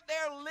out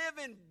there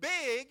living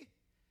big,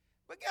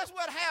 but guess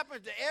what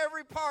happens to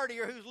every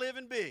partier who's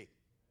living big?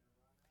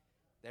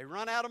 They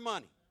run out of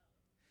money.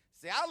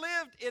 See, I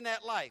lived in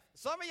that life.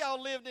 Some of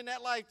y'all lived in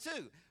that life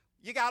too.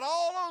 You got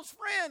all those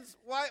friends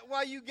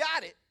while you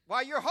got it.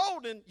 While you're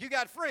holding, you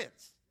got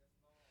friends.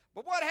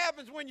 But what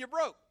happens when you're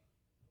broke?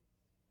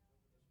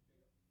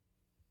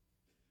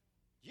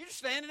 You're just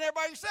standing there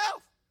by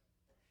yourself.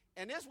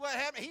 And this is what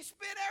happened. He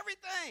spent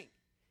everything.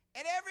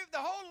 And the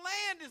whole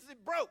land is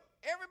broke.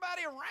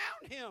 Everybody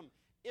around him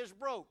is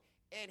broke.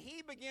 And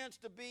he begins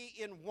to be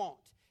in want.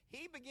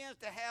 He begins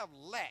to have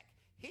lack.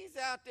 He's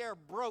out there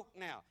broke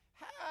now.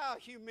 How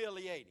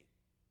humiliating.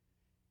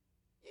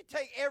 You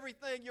take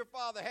everything your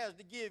father has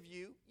to give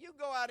you. You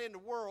go out in the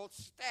world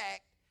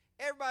stacked.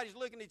 Everybody's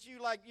looking at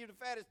you like you're the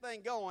fattest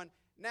thing going.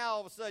 Now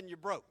all of a sudden you're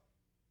broke.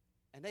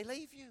 And they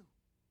leave you.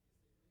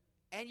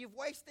 And you've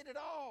wasted it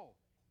all.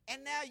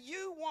 And now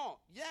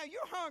now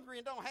you're hungry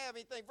and don't have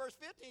anything. Verse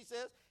 15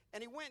 says,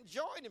 and he went and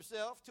joined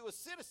himself to a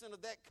citizen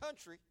of that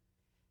country,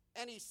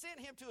 and he sent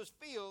him to his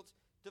fields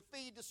to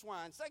feed the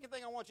swine. Second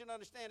thing I want you to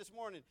understand this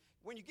morning,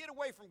 when you get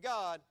away from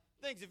God,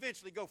 things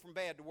eventually go from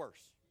bad to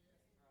worse.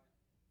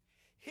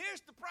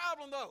 Here's the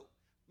problem, though.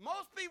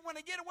 Most people, when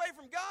they get away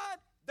from God,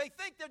 they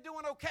think they're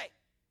doing okay.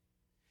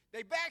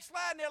 They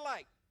backslide and they're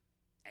like,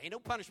 ain't no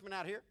punishment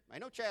out here.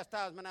 Ain't no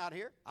chastisement out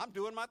here. I'm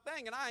doing my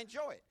thing and I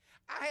enjoy it.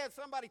 I had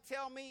somebody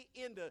tell me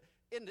in the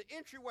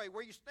entryway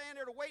where you stand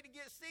there to wait to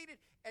get seated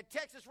at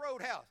Texas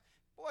Roadhouse.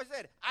 Boy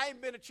said, I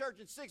ain't been to church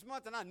in 6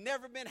 months and I've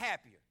never been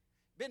happier.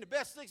 Been the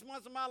best 6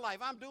 months of my life.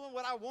 I'm doing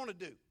what I want to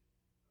do.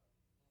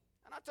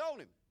 And I told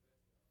him,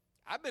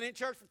 I've been in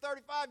church for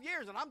 35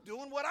 years and I'm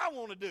doing what I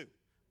want to do.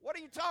 What are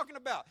you talking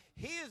about?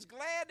 He is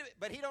glad,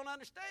 but he don't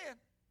understand.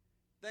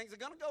 Things are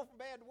going to go from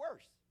bad to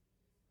worse.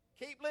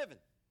 Keep living.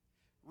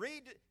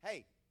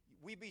 Hey,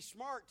 we be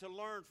smart to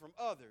learn from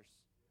others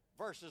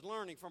versus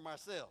learning from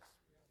ourselves.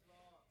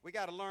 We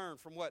got to learn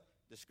from what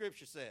the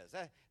Scripture says.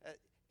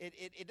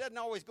 It doesn't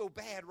always go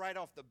bad right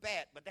off the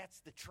bat, but that's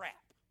the trap.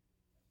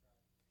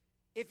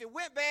 If it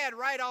went bad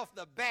right off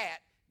the bat,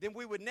 then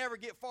we would never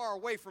get far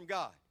away from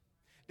God.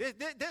 This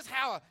is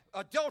how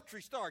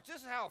adultery starts.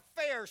 This is how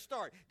affairs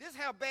start. This is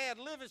how bad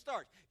living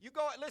starts.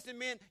 Listen,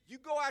 men, you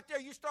go out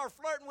there, you start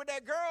flirting with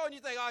that girl, and you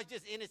think, oh, it's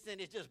just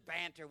innocent, it's just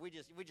banter, we're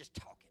just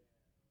talking.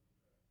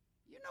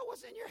 You know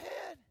what's in your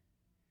head.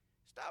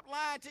 Stop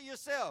lying to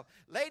yourself.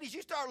 Ladies,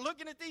 you start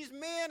looking at these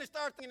men and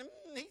start thinking,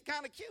 he's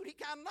kind of cute, he's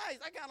kind of nice,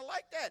 I kind of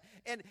like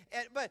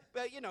that.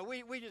 But you know,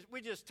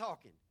 we just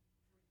talking.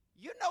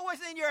 You know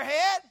what's in your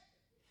head?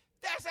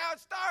 That's how it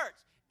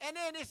starts. And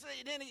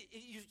then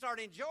you start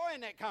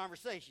enjoying that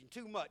conversation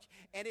too much.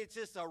 And it's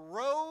just a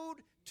road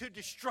to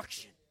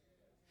destruction.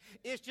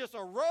 It's just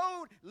a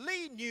road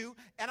leading you.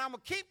 And I'm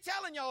going to keep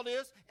telling y'all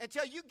this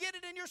until you get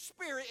it in your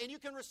spirit and you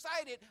can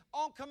recite it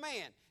on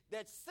command.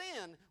 That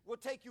sin will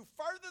take you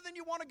further than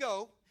you want to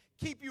go,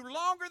 keep you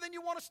longer than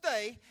you want to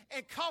stay,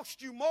 and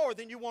cost you more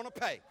than you want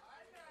to pay.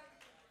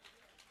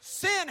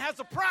 Sin has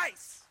a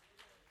price.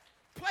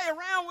 Play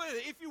around with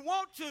it if you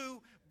want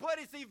to, but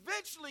it's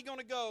eventually going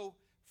to go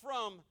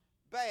from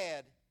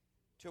bad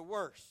to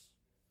worse.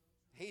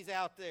 He's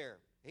out there.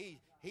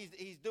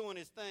 He's doing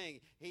his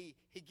thing. He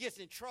gets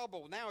in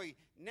trouble. Now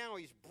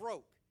he's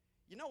broke.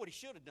 You know what he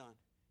should have done?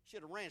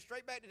 Should have ran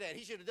straight back to that.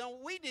 He should have done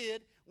what we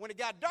did when it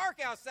got dark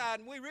outside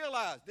and we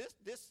realized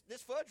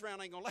this fudge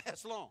round ain't going to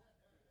last long.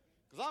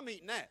 Because I'm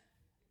eating that.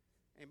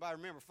 Anybody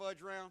remember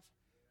fudge rounds?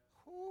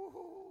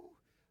 Ooh,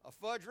 a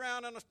fudge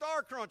round and a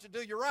Star Crunch will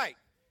do you right.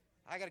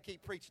 I got to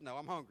keep preaching, though.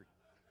 I'm hungry.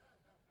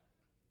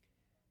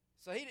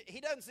 So he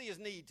doesn't see his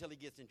need till he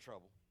gets in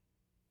trouble.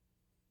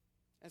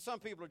 And some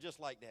people are just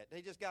like that.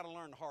 They just got to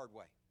learn the hard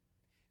way.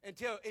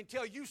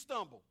 Until you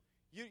stumble,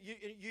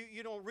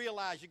 you don't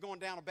realize you're going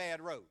down a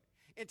bad road.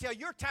 Until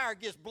your tire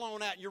gets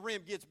blown out and your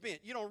rim gets bent,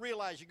 you don't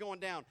realize you're going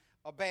down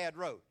a bad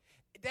road.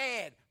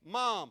 Dad,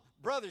 mom,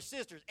 brothers,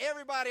 sisters,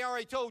 everybody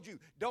already told you,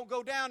 don't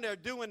go down there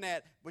doing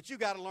that, but you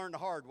got to learn the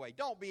hard way.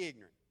 Don't be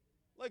ignorant.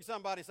 Look at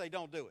somebody and say,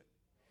 don't do it.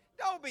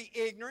 Don't be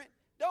ignorant.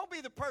 Don't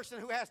be the person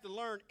who has to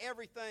learn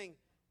everything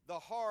the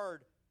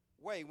hard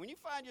way. When you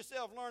find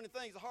yourself learning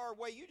things the hard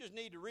way, you just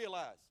need to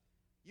realize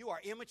you are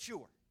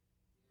immature.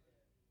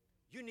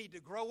 You need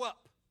to grow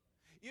up.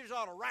 You just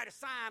ought to write a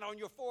sign on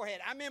your forehead.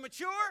 I'm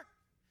immature.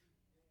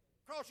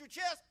 Across your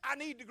chest, I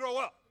need to grow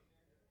up.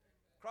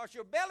 Across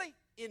your belly,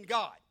 in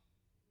God.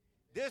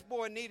 This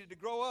boy needed to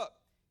grow up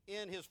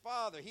in his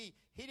father. He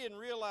didn't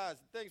realize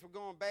that things were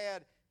going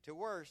bad to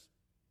worse.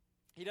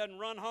 He doesn't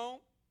run home.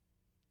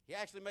 He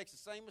actually makes the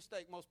same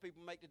mistake most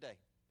people make today.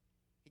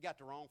 He got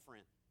the wrong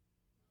friend.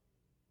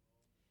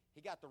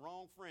 He got the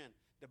wrong friend.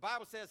 The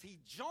Bible says he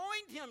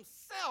joined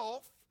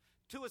himself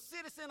to a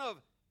citizen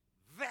of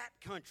that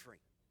country.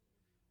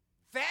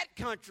 That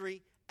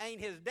country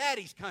ain't his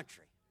daddy's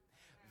country.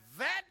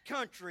 That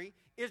country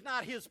is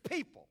not his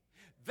people.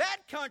 That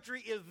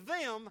country is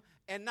them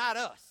and not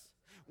us.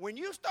 When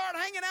you start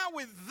hanging out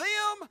with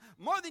them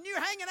more than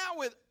you're hanging out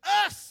with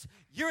us,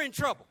 you're in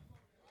trouble.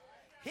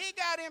 He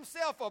got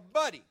himself a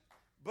buddy.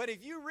 But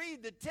if you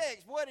read the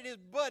text, what did his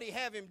buddy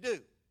have him do?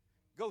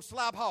 Go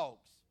slop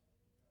hogs.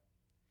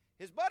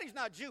 His buddy's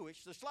not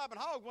Jewish, so slopping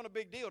hogs wasn't a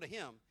big deal to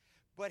him.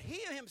 But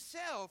he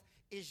himself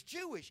is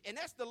Jewish, and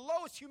that's the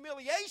lowest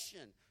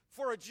humiliation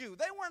for a Jew.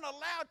 They weren't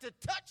allowed to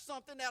touch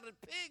something that a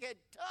pig had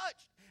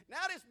touched.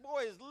 Now this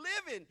boy is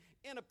living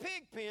in a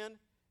pig pen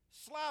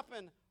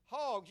slopping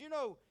hogs. You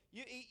know,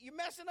 you're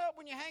messing up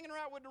when you're hanging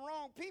around with the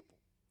wrong people.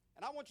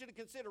 And I want you to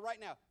consider right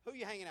now who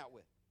you're hanging out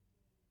with.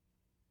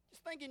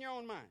 Just think in your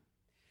own mind.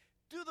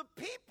 Do the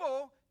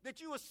people that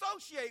you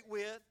associate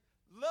with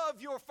love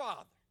your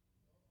father?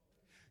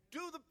 Do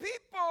the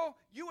people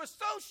you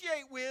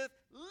associate with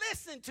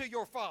listen to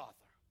your father?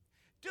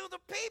 Do the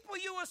people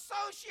you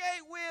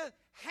associate with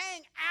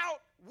hang out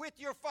with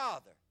your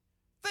father?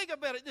 Think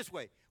about it this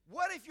way.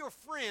 What if your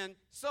friend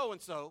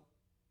so-and-so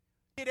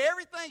did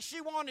everything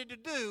she wanted to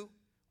do?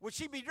 Would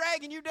she be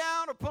dragging you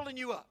down or pulling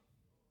you up?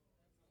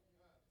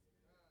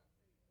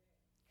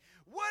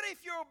 What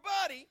if your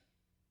buddy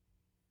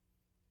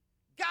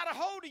got a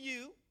hold of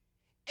you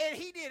and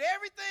he did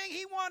everything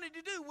he wanted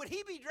to do? Would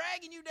he be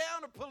dragging you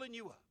down or pulling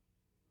you up?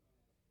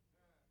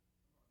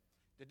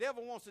 The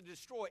devil wants to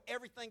destroy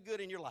everything good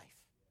in your life,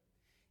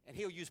 and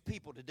he'll use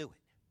people to do it.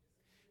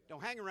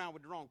 Don't hang around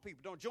with the wrong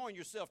people. Don't join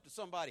yourself to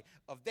somebody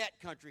of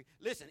that country.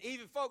 Listen,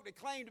 even folk that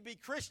claim to be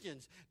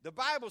Christians, the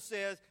Bible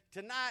says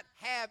to not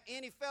have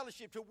any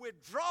fellowship, to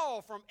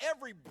withdraw from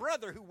every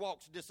brother who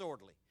walks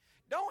disorderly.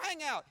 Don't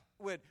hang out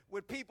with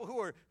people who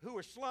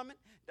are slumming.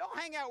 Don't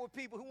hang out with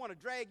people who want to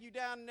drag you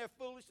down in their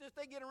foolishness.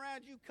 They get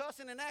around you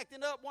cussing and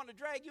acting up, wanting to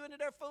drag you into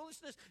their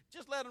foolishness.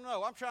 Just let them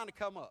know, I'm trying to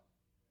come up.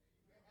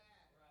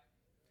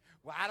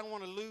 Well, I don't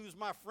want to lose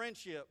my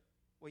friendship.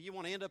 Well, you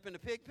want to end up in the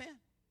pig pen?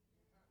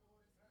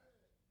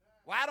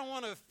 Well, I don't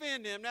want to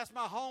offend them. That's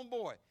my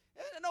homeboy.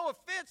 No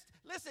offense.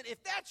 Listen,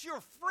 if that's your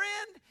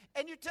friend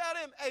and you tell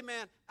them, hey,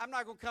 man, I'm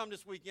not going to come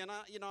this weekend.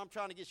 I'm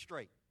trying to get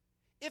straight.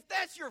 If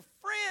that's your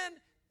friend,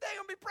 they're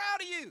going to be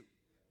proud of you.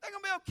 They're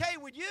going to be okay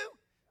with you.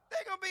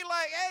 They're going to be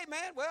like, hey,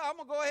 man, well, I'm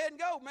going to go ahead and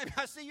go. Maybe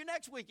I'll see you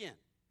next weekend.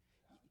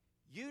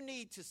 You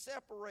need to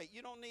separate.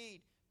 You don't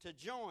need to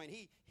join.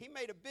 He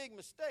made a big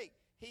mistake.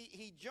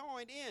 He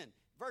joined in.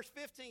 Verse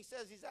 15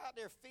 says he's out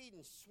there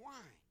feeding swine.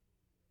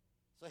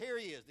 So here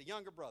he is, the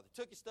younger brother.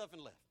 Took his stuff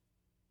and left.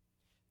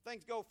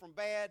 Things go from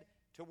bad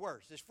to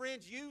worse. His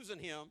friends using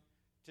him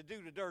to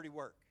do the dirty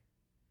work.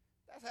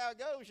 That's how it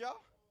goes,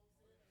 y'all.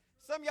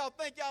 Some of y'all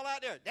think y'all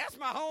out there, that's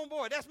my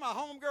homeboy, that's my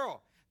homegirl.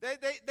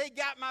 They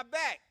got my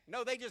back.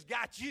 No, they just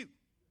got you.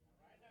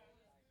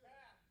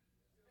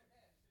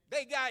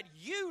 They got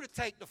you to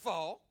take the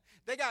fall.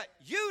 They got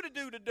you to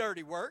do the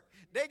dirty work.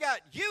 They got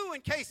you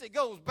in case it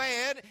goes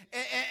bad,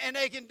 and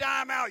they can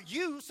dime out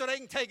you so they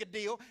can take a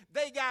deal.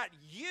 They got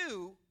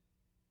you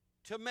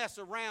to mess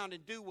around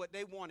and do what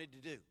they wanted to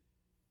do.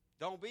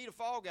 Don't be the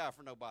fall guy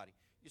for nobody.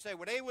 You say,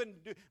 well, they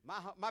wouldn't do,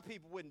 my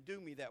people wouldn't do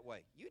me that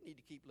way. You need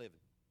to keep living.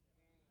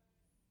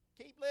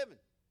 Keep living.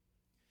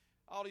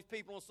 All these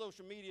people on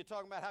social media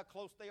talking about how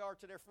close they are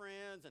to their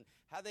friends and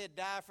how they'd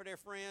die for their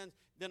friends.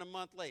 Then a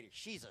month later,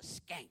 she's a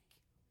skank.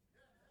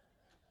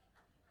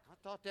 I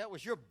thought that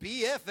was your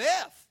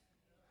BFF.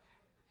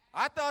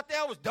 I thought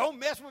that was, don't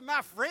mess with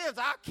my friends,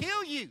 I'll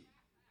kill you.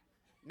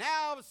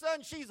 Now all of a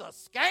sudden she's a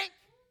skank.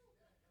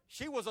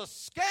 She was a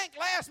skank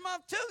last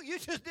month too. You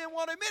just didn't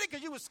want to admit it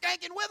because you was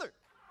skanking with her.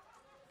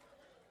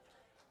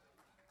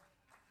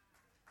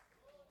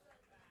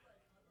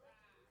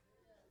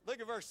 Look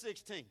at verse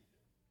 16.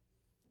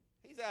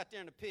 He's out there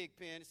in the pig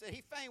pen. He said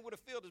he fain would have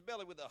filled his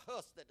belly with the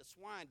husk that the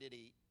swine did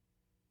eat,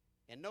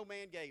 and no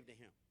man gave to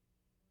him.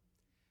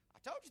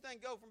 I told you things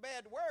go from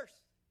bad to worse.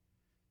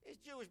 These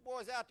Jewish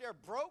boys out there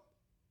broke.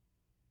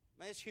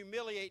 Man, it's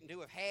humiliating to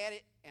have had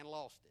it and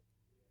lost it.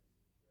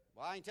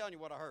 Well, I ain't telling you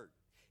what I heard.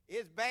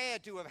 It's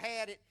bad to have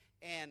had it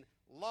and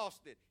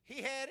lost it.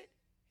 He had it,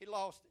 he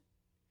lost it.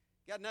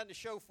 Got nothing to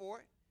show for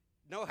it.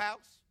 No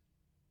house.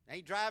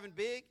 Ain't driving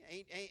big.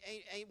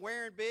 Ain't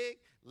wearing big.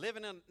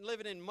 Living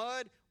in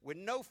mud with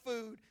no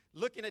food.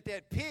 Looking at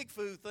that pig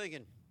food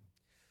thinking,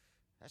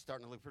 that's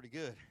starting to look pretty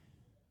good.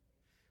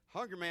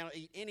 Hungry man will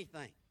eat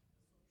anything.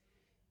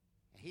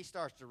 And he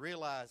starts to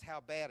realize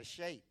how bad a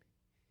shape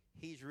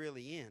he's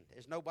really in.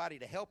 There's nobody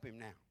to help him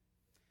now.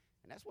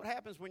 And that's what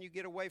happens when you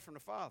get away from the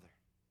Father.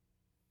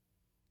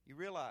 You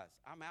realize,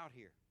 I'm out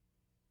here.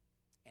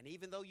 And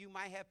even though you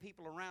might have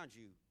people around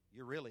you,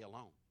 you're really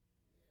alone.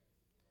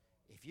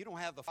 If you don't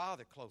have the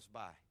Father close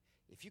by,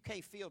 if you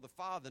can't feel the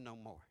Father no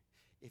more,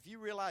 if you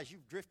realize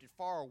you've drifted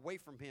far away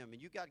from him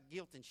and you got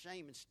guilt and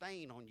shame and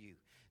stain on you,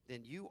 then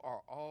you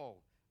are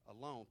all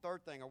alone.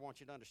 Third thing I want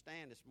you to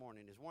understand this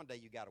morning is one day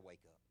you got to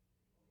wake up.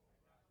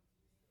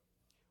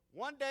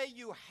 One day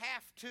you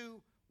have to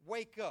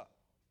wake up.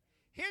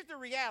 Here's the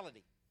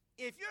reality.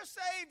 If you're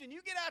saved and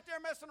you get out there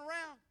messing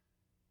around,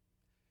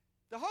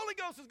 the Holy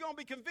Ghost is going to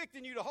be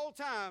convicting you the whole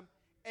time,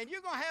 and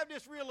you're going to have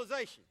this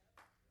realization.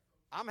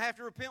 I'm going to have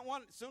to repent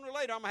sooner or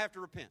later I'm going to have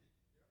to repent.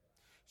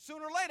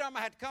 Sooner or later I'm going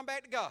to have to come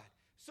back to God.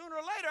 Sooner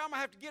or later I'm going to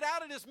have to get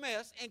out of this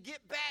mess and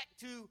get back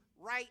to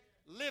right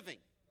living.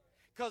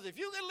 Because if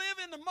you can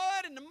live in the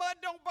mud and the mud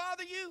don't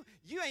bother you,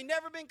 you ain't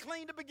never been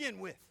clean to begin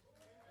with.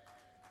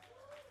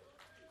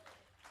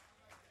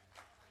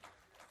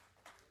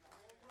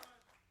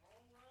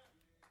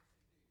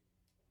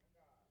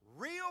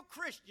 Real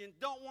Christians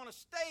don't want to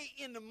stay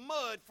in the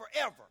mud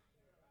forever.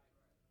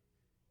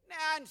 Now,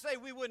 I didn't say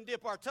we wouldn't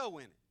dip our toe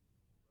in it.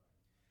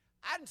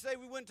 I didn't say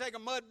we wouldn't take a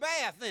mud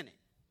bath in it.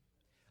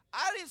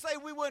 I didn't say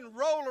we wouldn't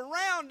roll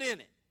around in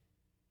it.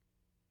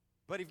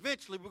 But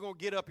eventually we're going to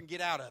get up and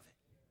get out of it.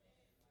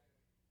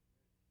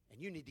 And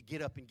you need to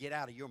get up and get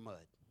out of your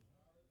mud.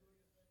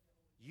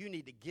 You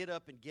need to get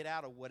up and get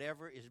out of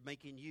whatever is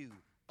making you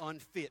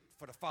unfit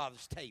for the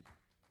Father's table.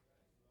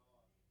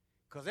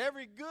 Because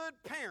every good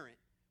parent,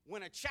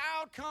 when a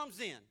child comes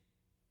in,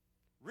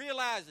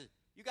 realizes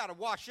you got to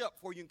wash up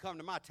before you can come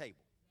to my table.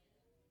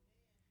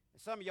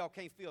 And some of y'all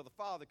can't feel the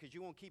Father because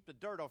you won't keep the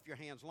dirt off your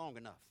hands long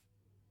enough.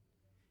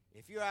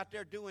 If you're out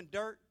there doing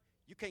dirt,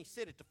 you can't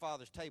sit at the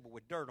Father's table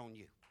with dirt on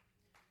you.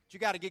 But you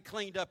got to get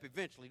cleaned up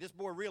eventually. This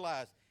boy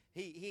realized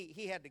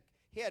he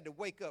had to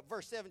wake up.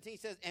 Verse 17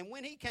 says, and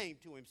when he came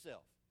to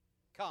himself,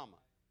 comma.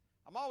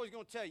 I'm always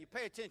going to tell you,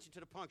 pay attention to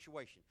the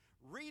punctuation.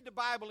 Read the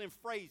Bible in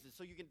phrases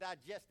so you can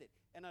digest it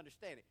and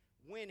understand it.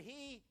 When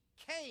he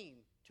came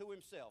to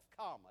himself,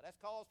 comma. That's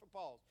cause for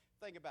pause.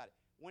 Think about it.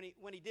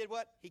 When he did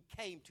what? He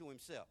came to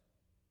himself.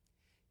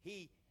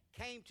 He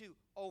came to,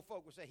 old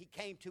folk would say, he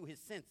came to his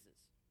senses.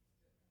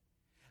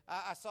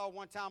 I saw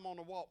one time on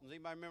the Waltons.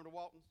 Anybody remember the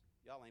Waltons?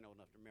 Y'all ain't old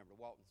enough to remember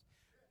the Waltons.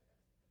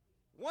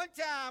 One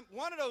time,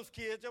 one of those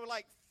kids, there were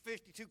like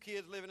 52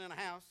 kids living in a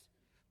house.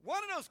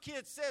 One of those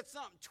kids said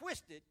something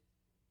twisted,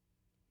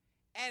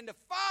 and the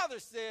father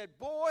said,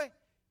 boy,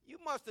 you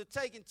must have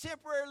taken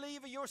temporary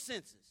leave of your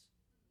senses.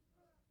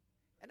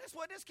 And that's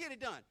what this kid had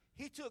done.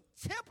 He took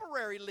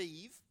temporary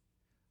leave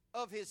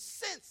of his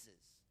senses.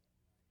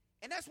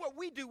 And that's what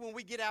we do when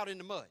we get out in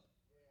the mud.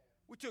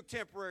 We took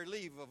temporary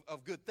leave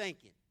of good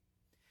thinking.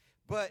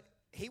 But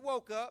he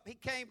woke up, he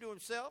came to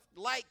himself,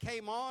 the light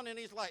came on, and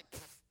he's like,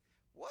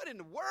 what in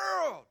the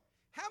world?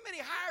 How many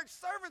hired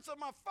servants of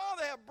my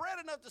father have bread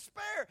enough to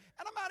spare,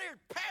 and I'm out here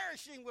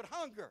perishing with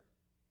hunger?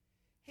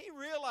 He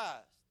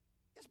realized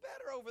it's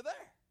better over there.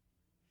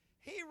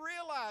 He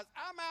realized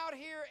I'm out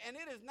here, and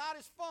it is not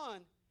as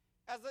fun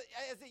as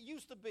it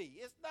used to be.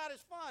 It's not as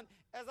fun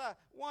as I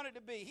wanted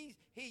to be.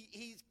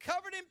 He's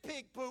covered in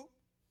pig poop.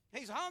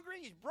 He's hungry.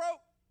 He's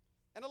broke.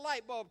 And a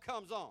light bulb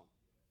comes on.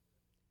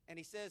 And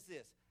he says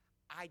this,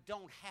 I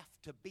don't have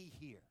to be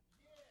here.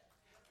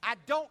 I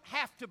don't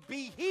have to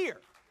be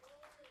here.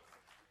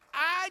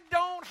 I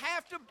don't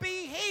have to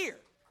be here.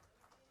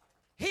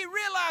 He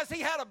realized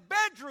he had a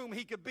bedroom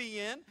he could be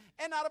in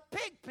and not a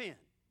pig pen.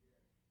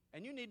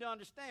 And you need to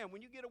understand,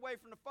 when you get away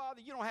from the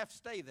Father, you don't have to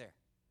stay there.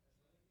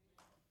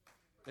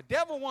 The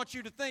devil wants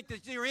you to think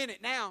that you're in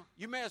it now.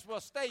 You may as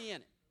well stay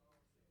in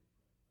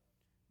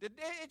it.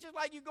 It's just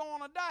like you go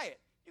on a diet.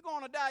 You go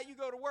on a diet, you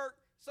go to work,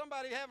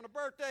 somebody having a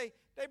birthday,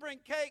 they bring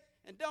cake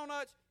and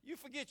donuts, you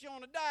forget you're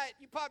on a diet,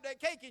 you pop that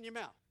cake in your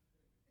mouth.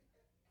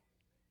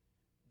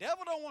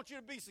 Devil don't want you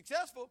to be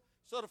successful,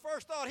 so the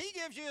first thought he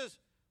gives you is,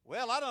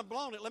 well, I done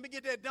blown it, let me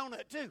get that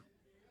donut too.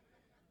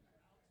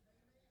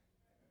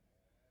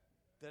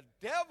 The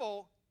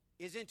devil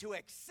is into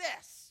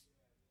excess,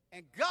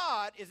 and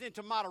God is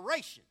into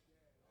moderation.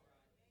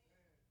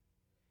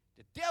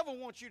 The devil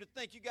wants you to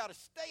think you got to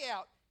stay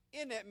out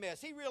in that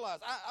mess. He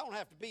realized, I don't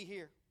have to be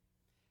here.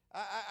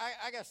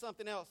 I got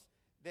something else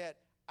that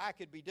I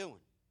could be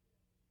doing.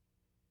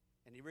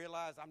 And he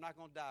realized, I'm not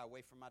going to die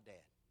away from my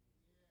dad.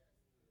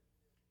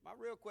 My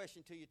real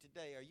question to you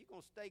today, are you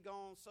going to stay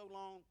gone so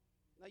long?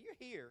 Now, you're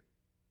here.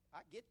 I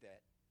get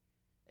that.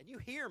 And you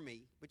hear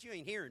me, but you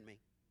ain't hearing me.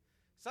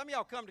 Some of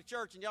y'all come to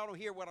church and y'all don't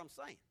hear what I'm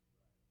saying.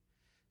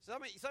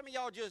 Some of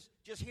y'all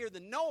just hear the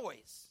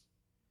noise,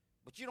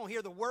 but you don't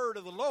hear the word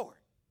of the Lord.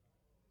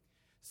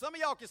 Some of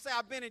y'all can say,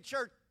 I've been in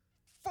church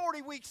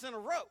 40 weeks in a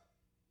row,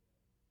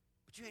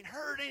 but you ain't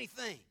heard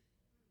anything.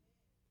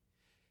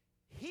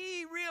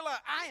 He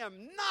realized, I am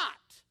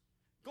not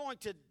going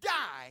to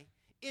die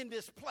in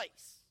this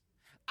place.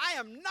 I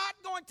am not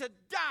going to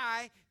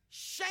die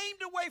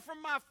shamed away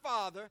from my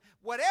Father.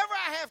 Whatever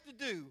I have to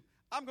do,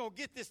 I'm going to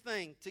get this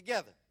thing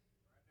together.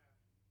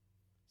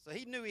 So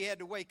he knew he had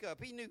to wake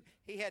up. He knew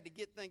he had to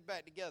get things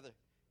back together.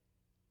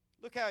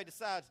 Look how he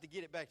decides to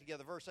get it back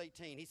together. Verse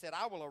 18, he said,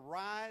 I will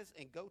arise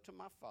and go to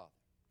my father.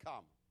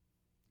 Comma.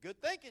 Good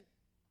thinking,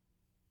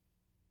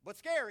 but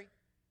scary.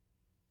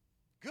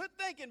 Good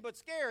thinking, but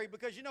scary,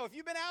 because, you know, if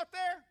you've been out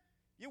there,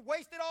 you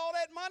wasted all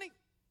that money.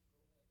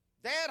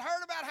 Dad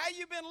heard about how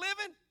you've been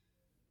living.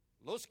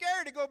 A little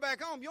scary to go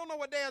back home. You don't know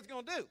what Dad's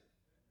going to do.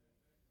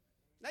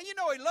 Now, you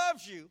know he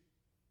loves you,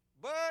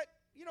 but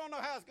you don't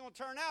know how it's going to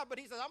turn out. But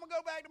he says, I'm going to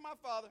go back to my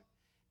father,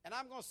 and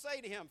I'm going to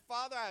say to him,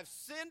 Father, I have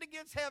sinned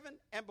against heaven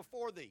and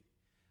before thee.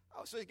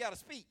 Oh, so he's got a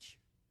speech.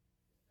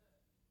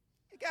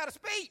 He got a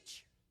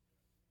speech.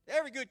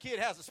 Every good kid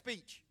has a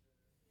speech.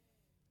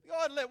 Go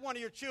ahead and let one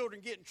of your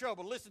children get in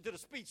trouble. Listen to the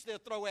speech they'll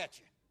throw at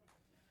you.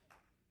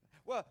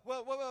 But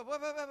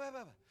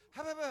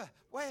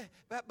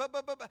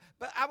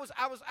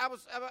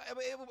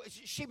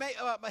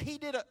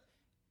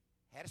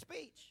had a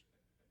speech.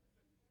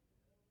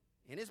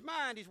 In his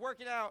mind, he's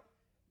working out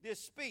this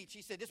speech.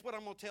 He said, this is what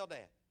I'm going to tell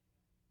Dad.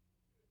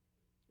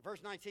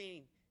 Verse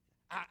 19,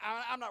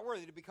 I'm not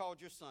worthy to be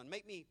called your son.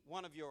 Make me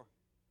one of your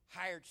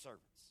hired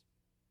servants.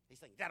 He's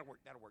saying, that'll work.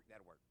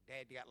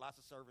 Dad, you got lots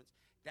of servants.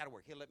 That'll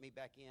work. He'll let me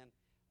back in.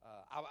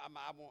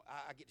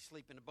 I get to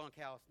sleep in the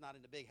bunkhouse, not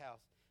in the big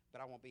house, but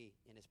I won't be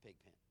in his pig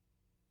pen.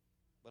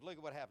 But look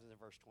at what happens in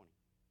verse 20.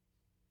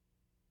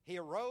 He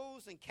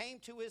arose and came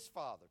to his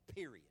father,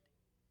 period.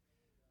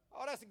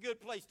 Oh, that's a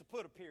good place to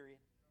put a period.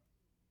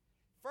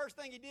 First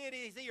thing he did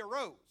is he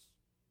arose.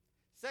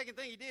 Second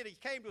thing he did, he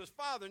came to his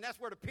father, and that's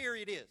where the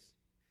period is.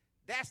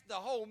 That's the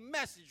whole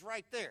message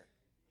right there.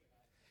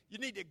 You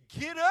need to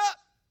get up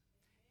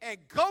and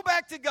go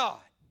back to God.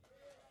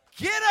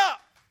 Get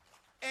up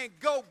and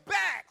go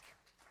back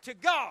to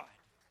God.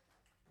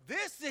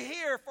 This is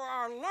here for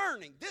our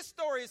learning. This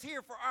story is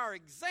here for our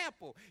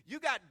example. You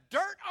got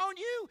dirt on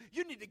you.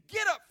 You need to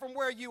get up from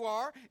where you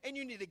are, and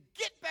you need to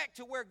get back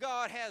to where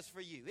God has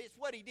for you. It's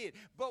what he did.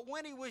 But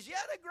when he was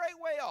yet a great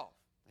way off,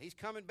 he's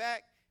coming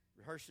back,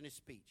 rehearsing his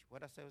speech.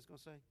 What did I say I was going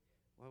to say?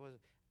 What was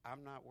it?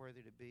 I'm not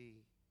worthy to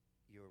be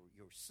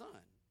your son,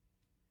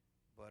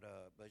 but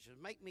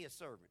just make me a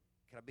servant.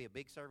 Can I be a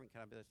big servant?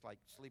 Can I be just like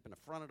sleep in the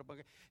front of the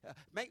buggy?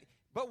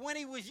 But when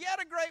he was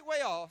yet a great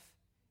way off,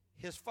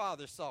 his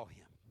father saw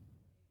him.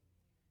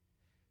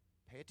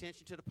 Pay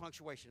attention to the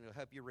punctuation. It'll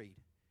help you read.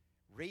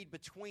 Read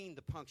between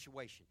the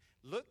punctuation.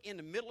 Look in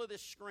the middle of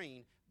this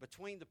screen,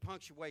 between the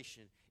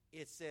punctuation,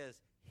 it says,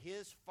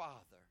 his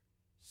father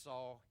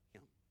saw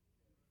him.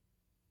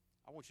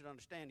 I want you to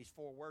understand these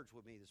 4 words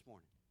with me this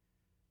morning.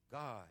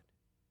 God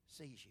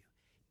sees you.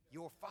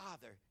 Your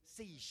father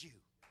sees you.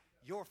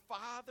 Your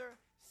father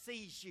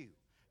sees you.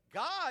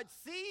 God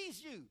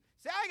sees you.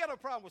 See, I ain't got no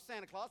problem with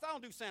Santa Claus. I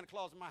don't do Santa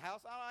Claus in my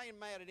house. I ain't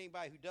mad at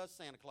anybody who does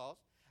Santa Claus.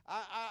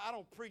 I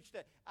don't preach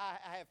that.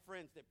 I have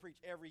friends that preach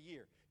every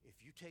year.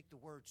 If you take the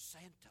word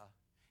Santa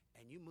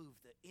and you move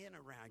the N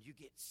around, you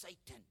get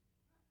Satan.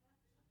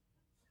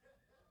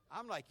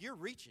 I'm like, you're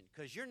reaching,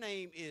 because your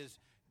name is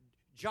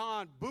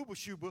John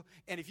Boobashuba,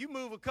 and if you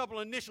move a couple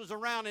of initials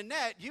around in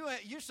that,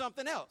 you're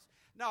something else.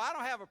 No, I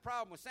don't have a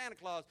problem with Santa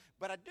Claus,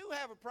 but I do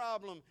have a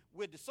problem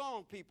with the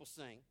song people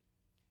sing,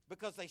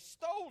 because they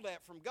stole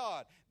that from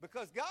God.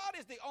 Because God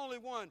is the only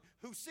one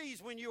who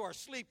sees when you are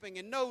sleeping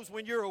and knows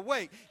when you're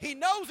awake. He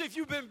knows if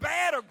you've been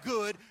bad or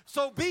good,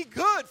 so be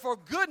good for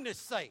goodness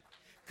sake.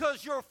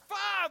 Because your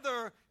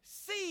Father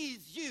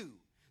sees you.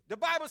 The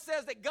Bible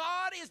says that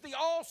God is the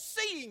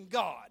all-seeing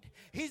God.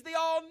 He's the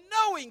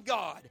all-knowing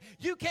God.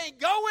 You can't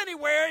go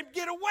anywhere and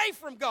get away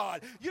from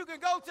God. You can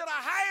go to the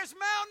highest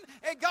mountain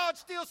and God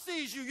still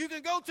sees you. You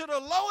can go to the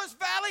lowest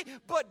valley,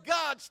 but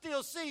God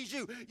still sees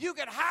you. You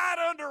can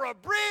hide under a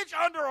bridge,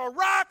 under a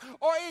rock,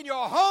 or in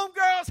your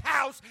homegirl's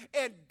house,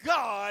 and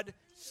God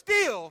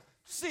still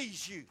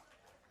sees you.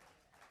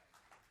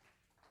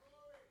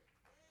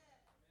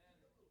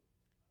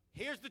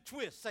 Here's the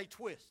twist. Say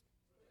twist.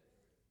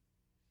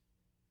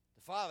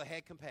 The Father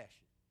had compassion.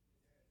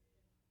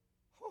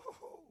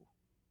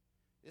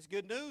 It's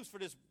good news for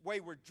this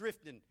wayward,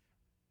 drifting,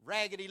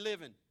 raggedy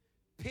living,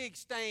 pig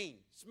stained,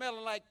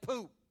 smelling like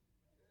poop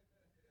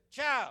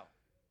child.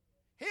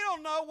 He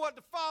don't know what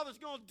the Father's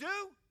going to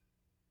do,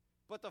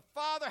 but the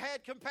Father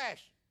had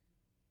compassion.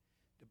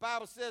 The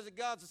Bible says that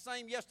God's the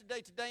same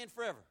yesterday, today, and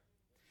forever.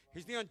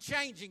 He's the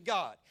unchanging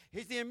God.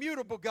 He's the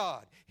immutable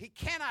God. He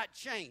cannot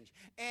change.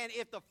 And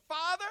if the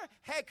Father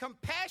had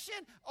compassion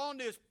on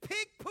this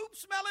pig poop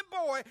smelling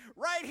boy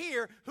right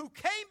here who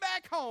came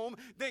back home,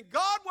 then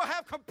God will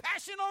have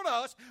compassion on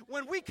us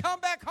when we come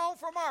back home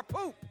from our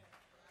poop.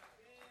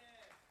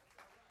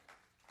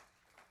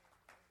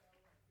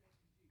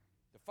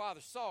 The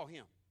Father saw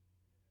him.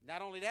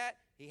 Not only that,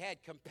 he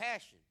had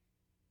compassion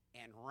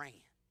and ran.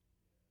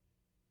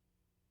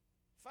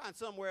 Find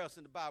somewhere else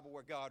in the Bible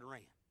where God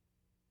ran.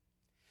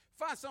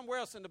 Find somewhere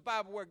else in the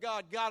Bible where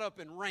God got up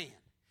and ran.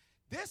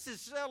 This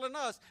is telling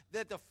us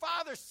that the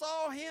Father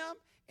saw him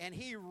and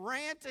he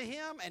ran to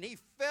him and he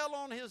fell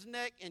on his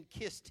neck and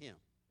kissed him.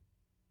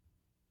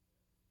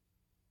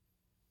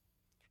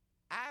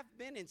 I've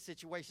been in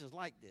situations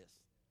like this,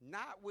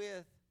 not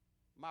with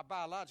my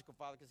biological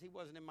father because he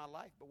wasn't in my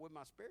life, but with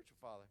my spiritual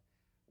father,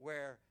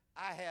 where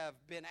I have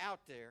been out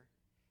there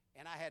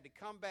and I had to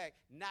come back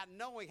not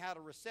knowing how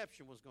the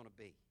reception was going to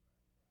be.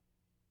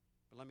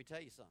 But let me tell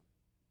you something.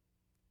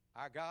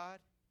 Our God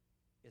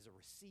is a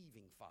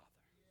receiving Father.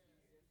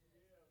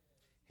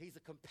 He's a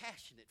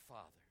compassionate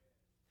Father.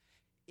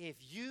 If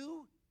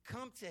you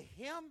come to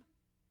him,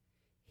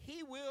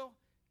 he will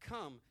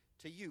come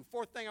to you.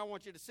 Fourth thing I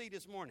want you to see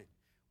this morning.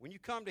 When you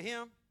come to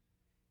him,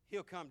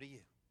 he'll come to you.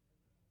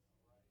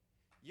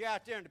 You're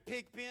out there in the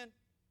pig pen.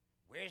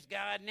 Where's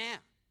God now?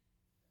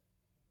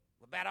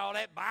 What about all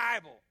that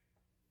Bible?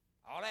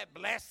 All that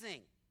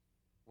blessing?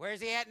 Where's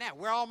he at now?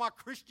 Where are all my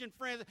Christian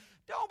friends?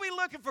 Don't be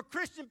looking for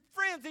Christian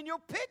friends in your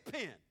pig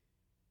pen.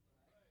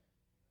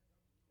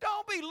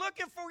 Don't be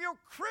looking for your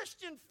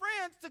Christian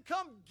friends to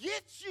come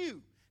get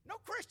you. No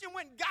Christian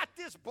went and got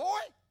this boy.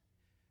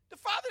 The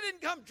Father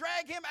didn't come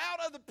drag him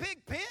out of the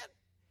pig pen.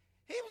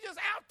 He was just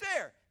out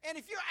there. And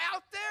if you're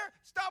out there,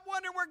 stop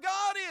wondering where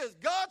God is.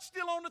 God's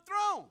still on the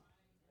throne.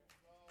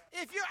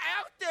 If you're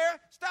out there,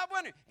 stop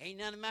wondering, ain't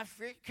none of my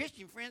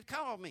Christian friends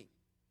called me.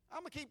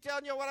 I'm going to keep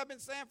telling you what I've been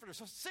saying for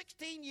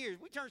 16 years.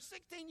 We turned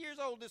 16 years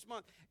old this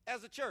month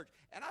as a church.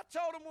 And I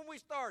told them when we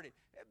started,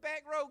 that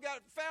back row got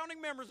founding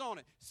members on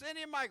it.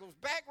 Cindy and Michaels,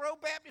 back row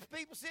Baptist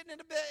people sitting in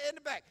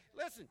the back.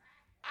 Listen,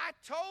 I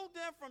told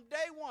them from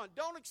day one,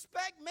 don't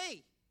expect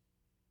me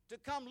to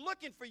come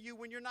looking for you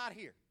when you're not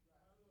here.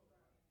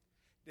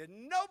 There's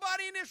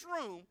nobody in this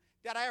room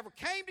that I ever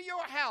came to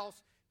your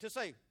house to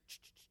say,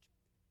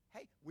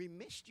 hey, we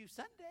missed you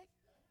Sunday.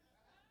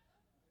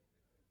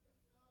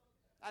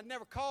 I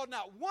never called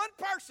not one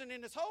person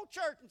in this whole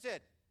church and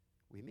said,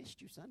 we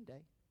missed you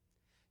Sunday.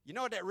 You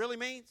know what that really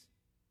means?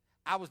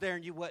 I was there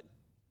and you wasn't.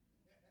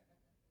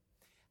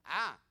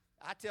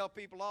 I tell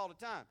people all the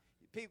time.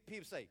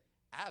 People say,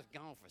 I was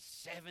gone for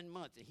 7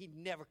 months and he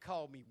never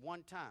called me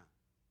one time.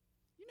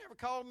 You never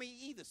called me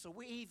either, so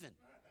we're even.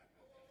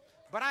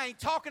 But I ain't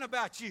talking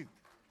about you.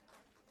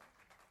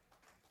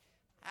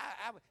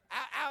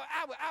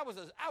 I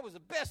was the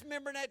best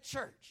member in that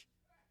church.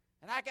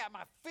 And I got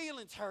my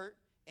feelings hurt,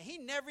 and he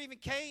never even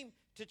came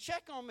to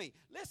check on me.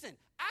 Listen,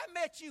 I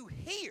met you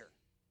here.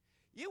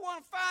 You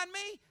want to find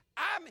me?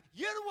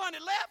 You're the one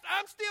that left.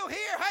 I'm still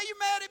here. How you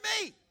mad at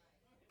me?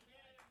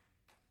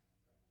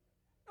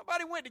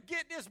 Nobody went to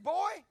get this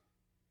boy.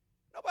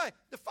 Nobody.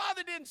 The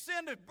father didn't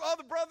send the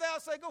other brother out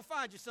and say, go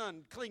find your son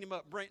and clean him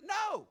up.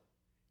 No.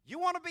 You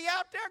want to be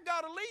out there?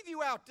 God will leave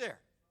you out there.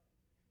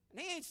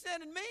 And he ain't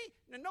sending me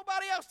and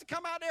nobody else to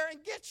come out there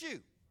and get you.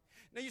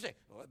 Now you say,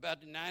 what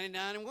about the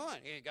 99 and 1?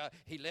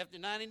 He left the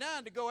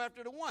 99 to go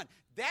after the 1.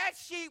 That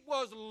sheep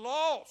was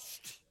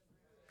lost.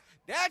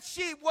 That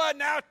sheep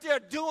wasn't out there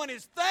doing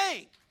his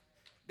thing.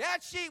 That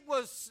sheep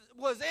was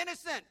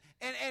innocent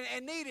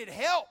and needed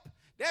help.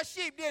 That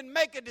sheep didn't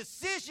make a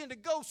decision to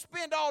go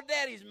spend all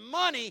daddy's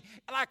money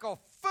like a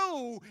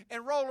fool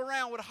and roll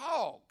around with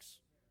hogs.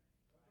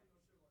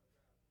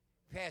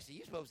 Pastor,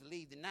 you're supposed to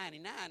leave the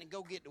 99 and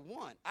go get the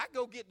 1. I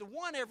go get the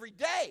 1 every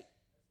day.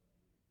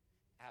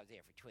 I was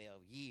there for 12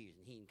 years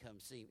and he didn't come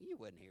see me. You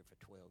wasn't here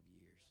for 12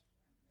 years.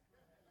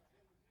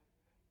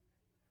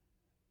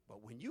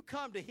 But when you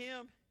come to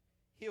him,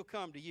 he'll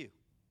come to you.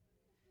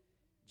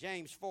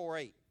 James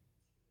 4:8.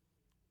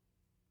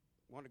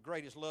 One of the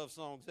greatest love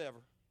songs ever.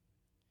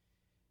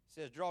 It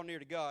says, draw near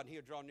to God and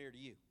he'll draw near to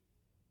you.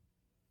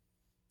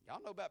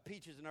 Y'all know about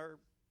peaches and herb?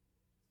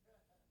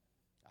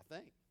 I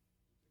think.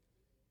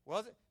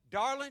 Was it?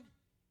 Darling,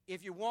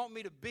 if you want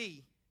me to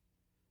be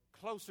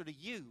closer to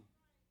you,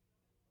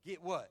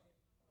 get what?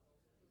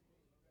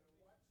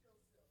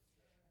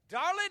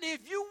 Darling,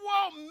 if you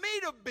want me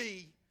to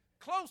be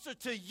closer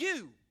to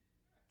you,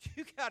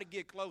 you got to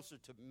get closer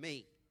to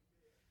me.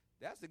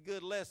 That's a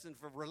good lesson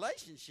for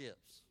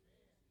relationships.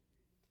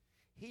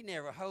 He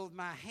never holds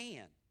my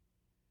hand.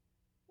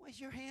 Was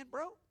your hand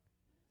broke?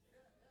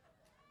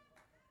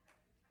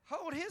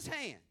 Hold his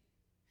hand.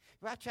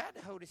 Well, I tried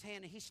to hold his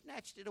hand and he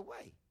snatched it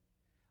away.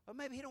 Or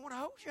maybe he don't want to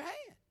hold your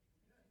hand.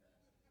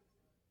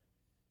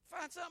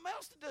 Find something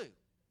else to do.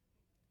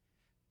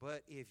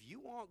 But if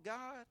you want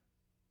God,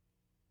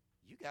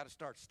 you got to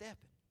start stepping.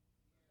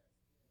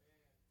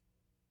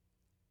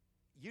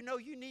 You know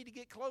you need to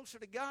get closer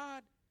to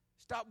God.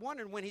 Stop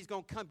wondering when he's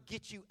going to come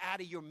get you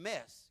out of your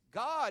mess.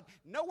 God,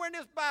 nowhere in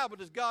this Bible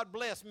does God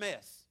bless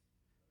mess.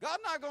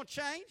 God's not going to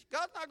change.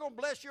 God's not going to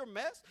bless your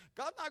mess.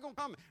 God's not going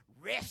to come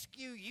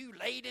rescue you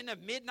late in the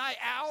midnight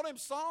hour. Them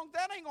songs,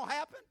 that ain't going to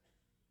happen.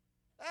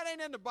 That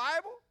ain't in the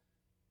Bible.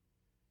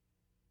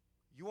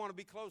 You want to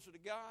be closer to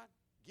God?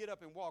 Get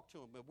up and walk to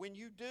him. But when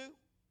you do,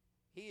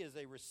 he is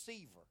a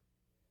receiver.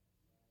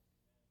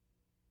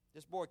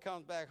 This boy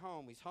comes back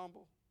home. He's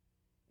humble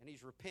and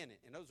he's repentant.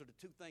 And those are the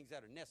two things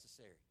that are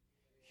necessary.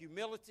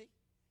 Humility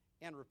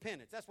and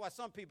repentance. That's why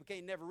some people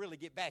can't never really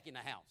get back in the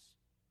house.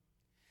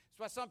 That's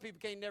why some people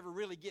can't never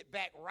really get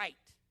back right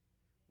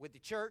with the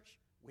church,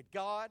 with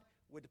God,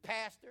 with the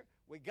pastor,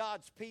 with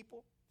God's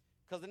people,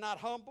 because they're not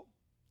humble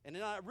and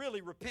they're not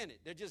really repentant.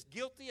 They're just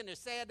guilty and they're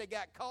sad they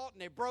got caught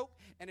and they're broke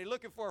and they're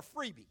looking for a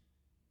freebie.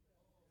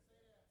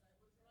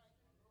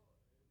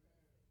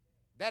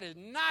 That is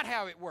not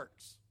how it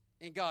works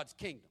in God's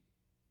kingdom.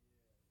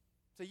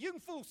 So you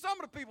can fool some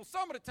of the people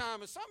some of the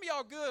time, and some of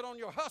y'all good on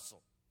your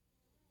hustle.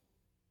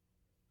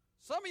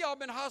 Some of y'all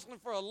been hustling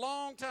for a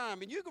long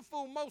time, and you can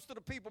fool most of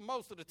the people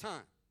most of the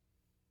time.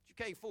 But you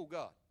can't fool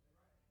God.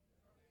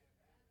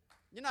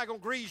 You're not going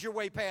to grease your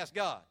way past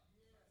God.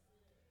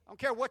 I don't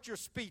care what your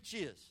speech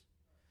is.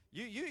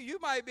 You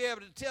might be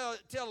able to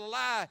tell a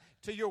lie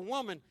to your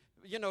woman,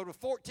 you know, the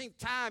 14th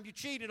time you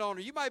cheated on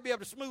her. You might be able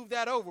to smooth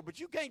that over, but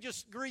you can't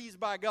just grease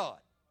by God.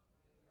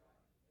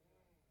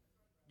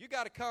 You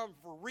got to come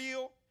for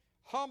real,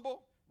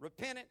 humble,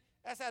 repentant.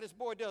 That's how this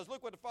boy does.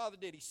 Look what the father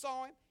did. He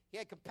saw him. He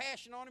had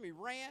compassion on him. He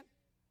ran.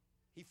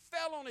 He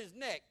fell on his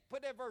neck.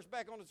 Put that verse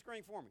back on the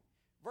screen for me.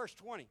 Verse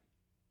 20.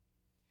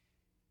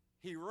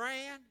 He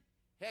ran,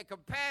 had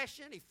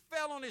compassion. He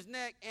fell on his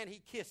neck, and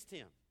he kissed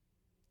him.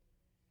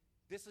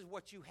 This is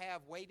what you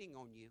have waiting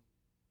on you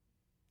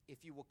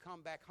if you will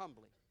come back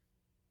humbly.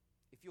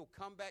 If you'll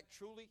come back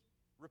truly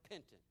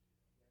repentant.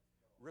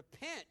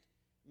 Repent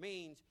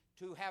means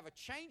to have a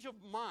change of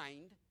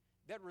mind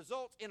that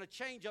results in a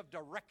change of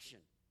direction.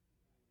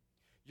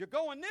 You're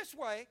going this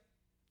way,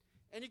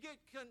 and you get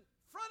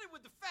confronted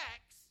with the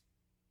facts,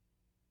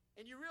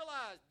 and you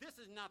realize this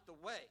is not the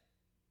way.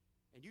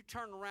 And you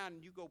turn around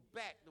and you go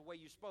back the way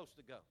you're supposed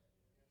to go.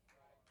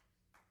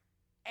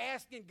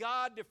 Asking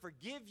God to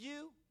forgive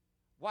you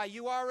while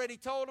you already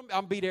told him,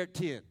 I'll be there at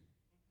 10.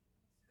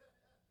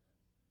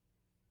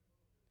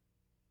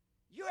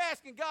 You're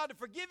asking God to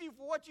forgive you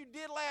for what you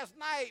did last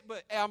night,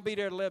 but hey, I'll be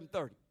there at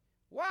 11:30.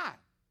 Why?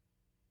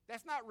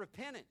 That's not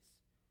repentance.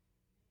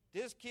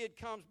 This kid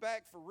comes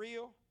back for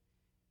real,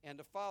 and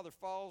the father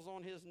falls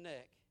on his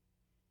neck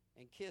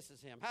and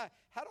kisses him.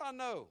 How do I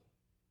know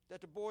that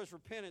the boy's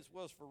repentance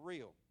was for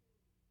real?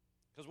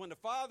 Because when the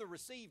father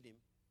received him,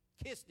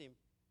 kissed him,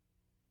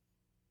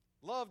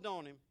 loved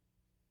on him,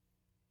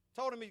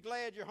 told him he's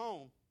glad you're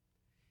home,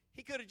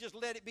 he could have just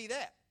let it be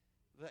that.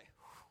 Like,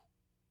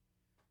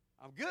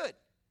 I'm good.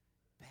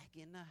 Back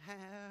in the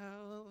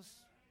house.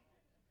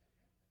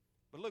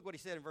 But look what he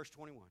said in verse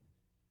 21.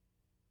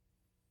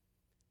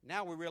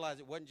 Now we realize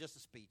it wasn't just a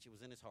speech, it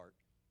was in his heart.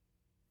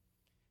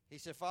 He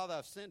said, Father,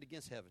 I've sinned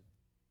against heaven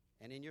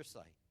and in your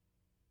sight,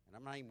 and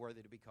I'm not even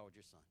worthy to be called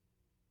your son.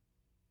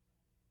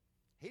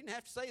 He didn't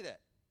have to say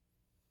that.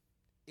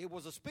 It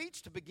was a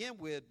speech to begin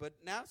with, but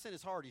now it's in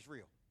his heart, he's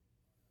real.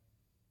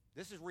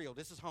 This is real.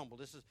 This is humble.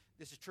 This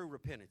is true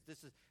repentance.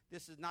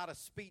 This is not a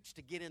speech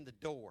to get in the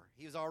door.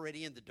 He was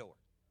already in the door.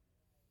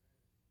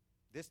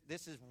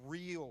 This is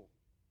real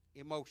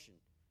emotion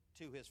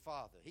to his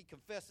father. He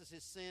confesses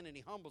his sin and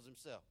he humbles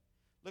himself.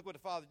 Look what the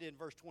father did in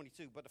verse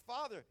 22. But the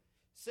father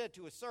said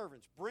to his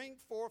servants, bring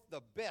forth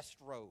the best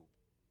robe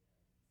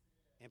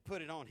and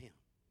put it on him.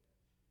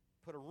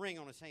 Put a ring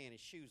on his hand and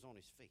shoes on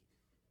his feet.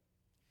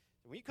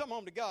 So when you come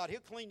home to God, he'll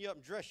clean you up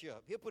and dress you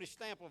up. He'll put his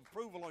stamp of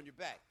approval on your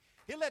back.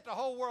 He'll let the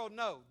whole world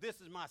know, this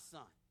is my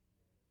son.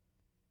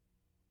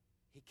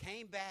 He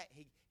came back.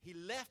 He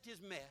left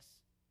his mess.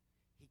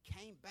 He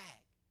came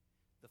back.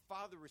 The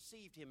father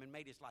received him and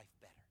made his life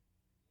better.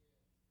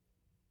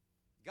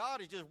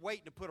 God is just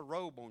waiting to put a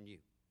robe on you.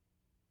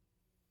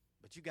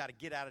 But you got to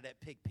get out of that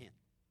pig pen.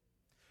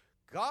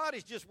 God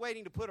is just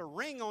waiting to put a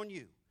ring on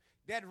you.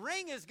 That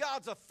ring is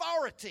God's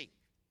authority.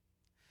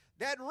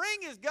 That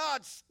ring is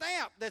God's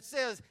stamp that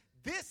says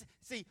this.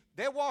 See,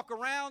 they walk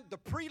around, the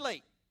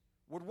prelate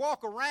would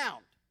walk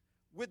around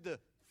with the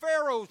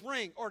Pharaoh's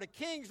ring or the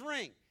king's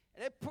ring.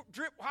 And they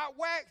drip hot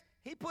wax.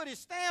 He put his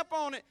stamp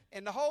on it,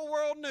 and the whole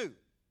world knew.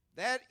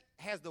 That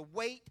has the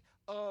weight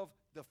of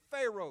the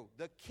Pharaoh,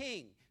 the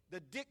king, the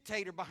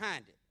dictator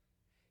behind it.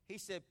 He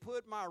said,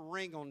 put my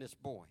ring on this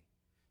boy.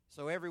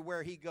 So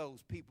everywhere he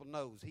goes, people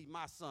knows he's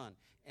my son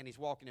and he's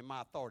walking in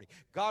my authority.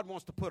 God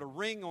wants to put a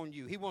ring on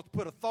you. He wants to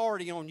put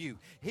authority on you.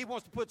 He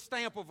wants to put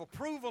stamp of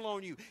approval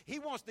on you. He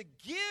wants to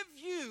give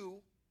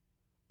you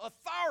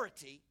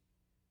authority,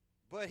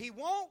 but he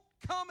won't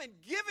come and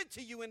give it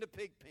to you in the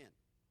pig pen.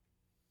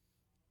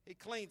 He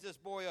cleans this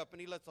boy up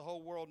and he lets the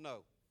whole world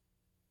know.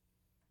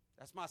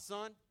 That's my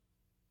son.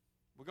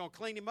 We're going to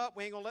clean him up.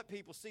 We ain't going to let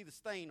people see the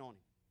stain on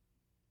him.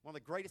 One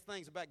of the greatest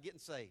things about getting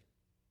saved.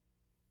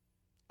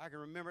 I can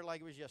remember it like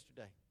it was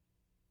yesterday.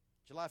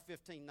 July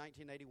 15,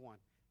 1981.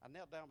 I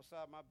knelt down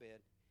beside my bed,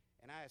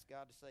 and I asked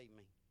God to save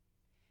me.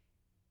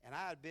 And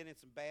I had been in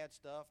some bad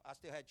stuff. I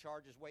still had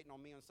charges waiting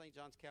on me in St.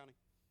 Johns County.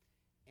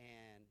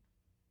 And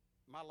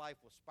my life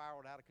was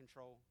spiraled out of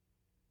control.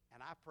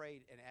 And I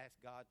prayed and asked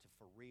God to,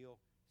 for real,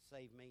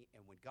 save me.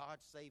 And when God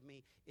saved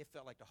me, it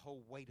felt like the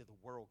whole weight of the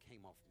world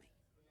came off me.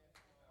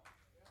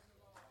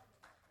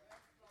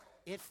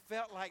 It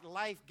felt like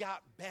life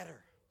got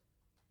better.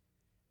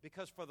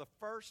 Because for the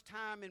first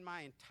time in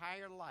my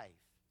entire life,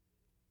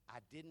 I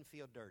didn't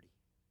feel dirty.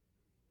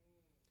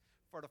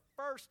 For the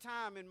first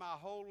time in my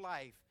whole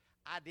life,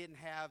 I didn't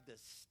have the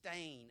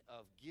stain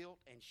of guilt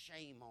and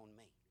shame on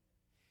me.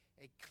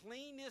 They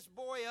cleaned this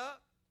boy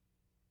up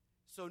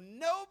so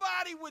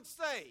nobody would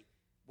say,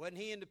 wasn't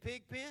he in the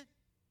pig pen?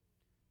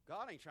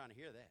 God ain't trying to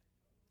hear that.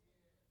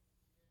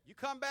 You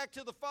come back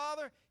to the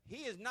Father,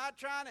 he is not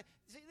trying to.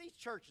 See, these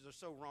churches are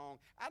so wrong.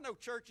 I know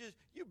churches,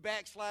 you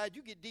backslide,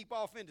 you get deep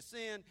off into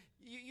sin,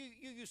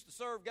 you used to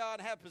serve God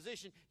and have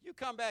position. You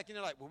come back and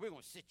they're like, well, we're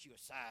going to sit you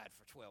aside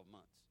for 12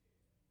 months.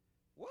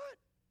 What?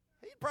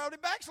 He'd probably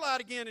backslide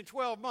again in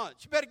 12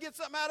 months. You better get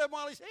something out of him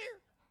while he's here.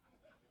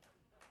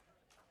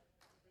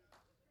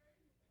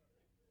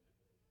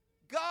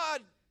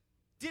 God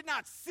did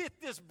not sit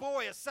this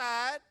boy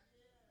aside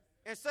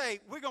and say,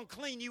 we're going to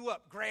clean you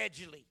up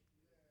gradually.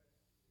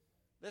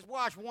 Let's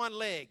wash one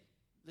leg.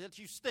 Let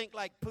you stink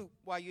like poop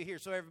while you're here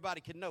so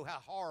everybody can know how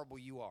horrible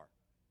you are.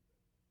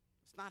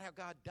 It's not how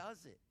God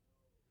does it.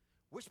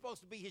 We're supposed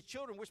to be his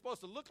children. We're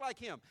supposed to look like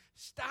him.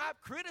 Stop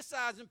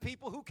criticizing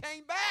people who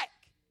came back.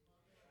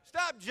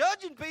 Stop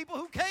judging people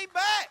who came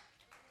back.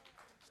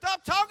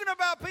 Stop talking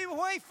about people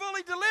who ain't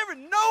fully delivered.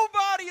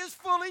 Nobody is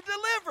fully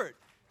delivered.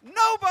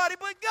 Nobody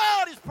but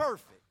God is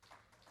perfect.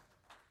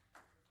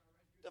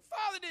 The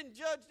Father didn't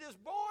judge this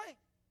boy.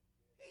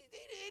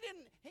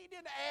 He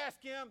didn't ask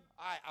him,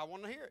 I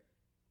want to hear it.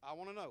 I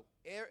want to know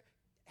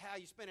how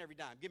you spend every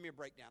dime. Give me a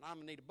breakdown. I'm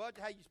going to need a budget.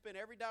 How you spend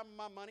every dime of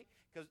my money.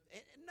 Because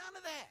none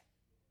of that.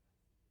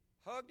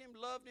 Hugged him,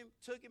 loved him,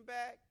 took him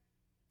back,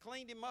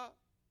 cleaned him up,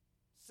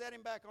 set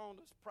him back on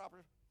this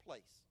proper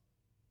place.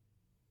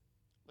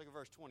 Look at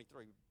verse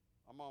 23.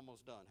 I'm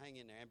almost done. Hang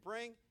in there. And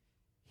bring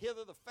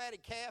hither the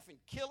fatted calf and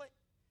kill it,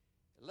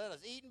 and let us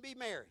eat and be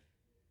merry.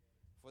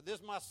 For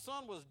this my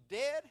son was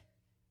dead,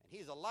 and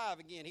he's alive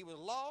again. He was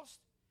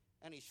lost,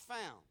 and he's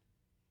found.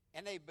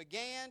 And they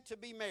began to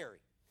be merry.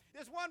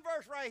 This one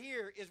verse right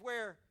here is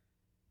where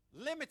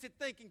limited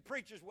thinking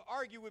preachers will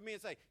argue with me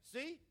and say,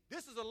 see,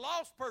 this is a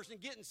lost person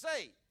getting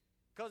saved.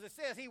 Because it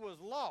says he was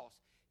lost.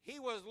 He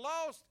was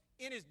lost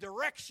in his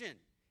direction.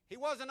 He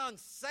wasn't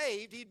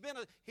unsaved.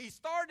 He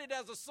started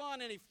as a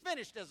son and he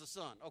finished as a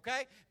son,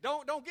 okay?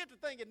 Don't get to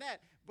thinking that.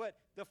 But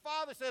the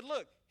father said,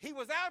 look, he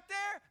was out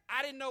there.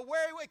 I didn't know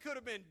where he was. He could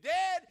have been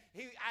dead.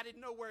 I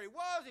didn't know where he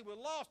was. He was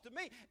lost to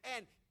me.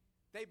 And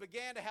they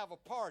began to have a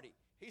party.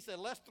 He said,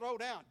 let's throw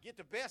down. Get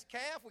the best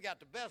calf. We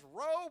got the best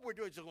robe. We're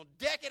just going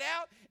to deck it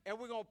out, and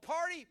we're going to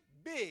party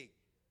big.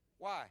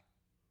 Why?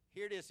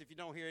 Hear this if you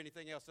don't hear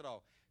anything else at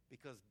all.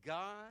 Because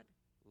God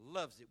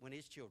loves it when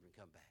his children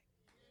come back.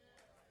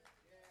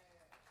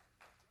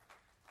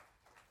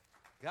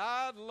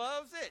 God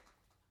loves it.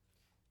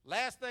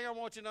 Last thing I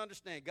want you to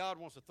understand, God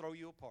wants to throw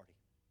you a party.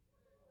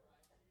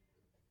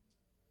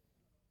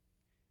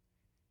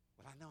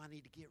 Well, I know I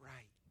need to get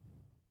right.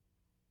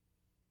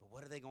 But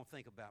what are they going to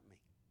think about me?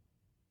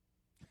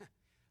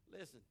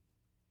 Listen,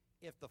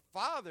 if the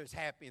Father's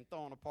happy and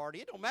throwing a party,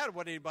 it don't matter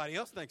what anybody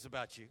else thinks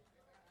about you.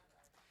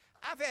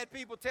 I've had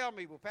people tell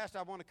me, well, Pastor,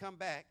 I want to come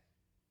back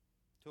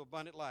to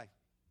abundant life.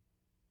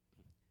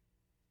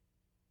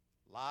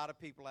 A lot of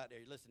people out there,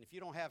 listen, if you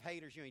don't have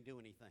haters, you ain't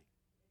doing anything.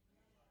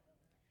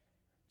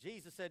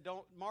 Jesus said,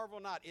 don't marvel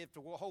not if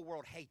the whole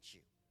world hates you.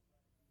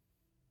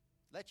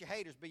 Let your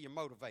haters be your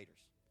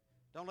motivators.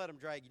 Don't let them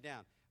drag you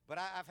down. But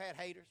I've had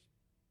haters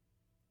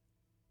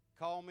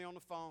call me on the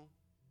phone.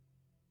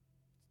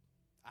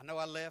 I know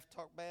I left,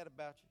 talked bad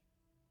about you.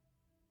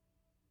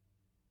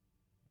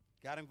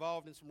 Got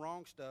involved in some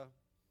wrong stuff.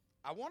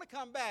 I want to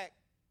come back,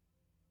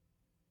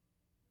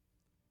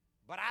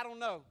 but I don't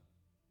know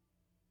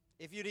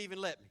if you'd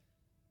even let me.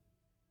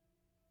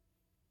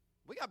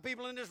 We got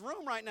people in this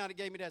room right now that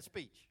gave me that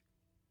speech.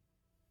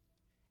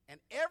 And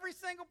every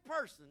single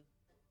person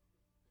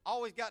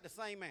always got the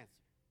same answer.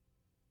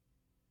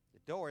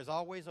 The door is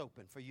always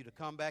open for you to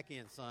come back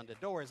in, son. The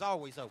door is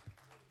always open.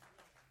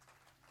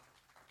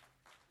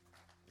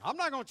 I'm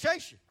not going to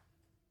chase you.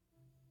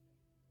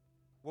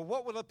 Well,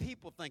 what will the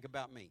people think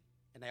about me?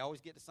 And they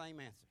always get the same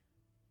answer.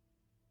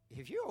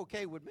 If you're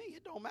okay with me,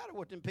 it don't matter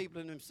what them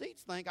people in them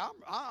seats think.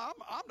 I'm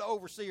the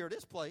overseer of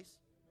this place.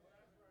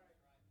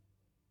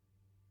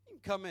 You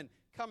can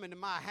come into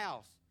my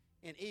house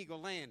in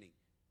Eagle Landing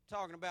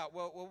talking about,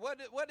 well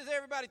what does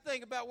everybody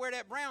think about where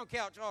that brown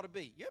couch ought to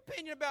be? Your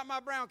opinion about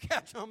my brown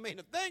couch don't mean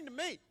a thing to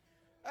me.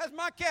 That's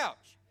my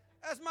couch.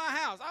 That's my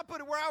house. I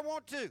put it where I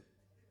want to.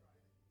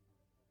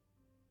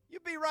 You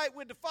be right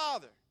with the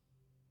Father.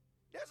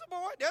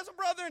 There's a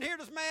brother in here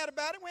that's mad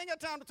about it. We ain't got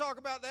time to talk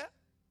about that.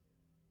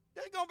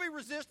 There's going to be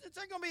resistance.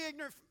 There's going to be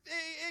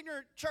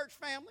ignorant church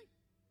family.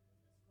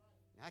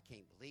 I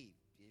can't believe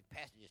the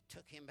pastor just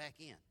took him back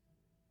in.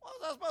 What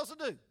was I supposed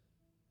to do?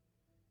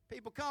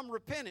 People come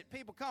repentant.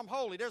 People come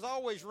holy. There's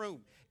always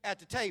room at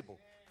the table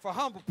for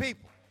humble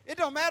people. It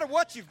don't matter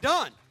what you've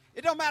done.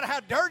 It don't matter how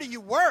dirty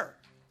you were.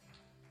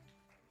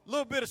 A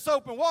little bit of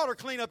soap and water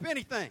clean up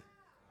anything.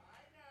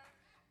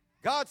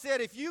 God said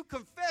if you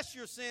confess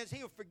your sins,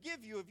 he'll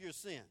forgive you of your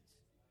sins.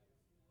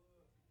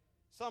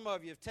 Some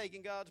of you have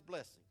taken God's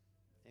blessing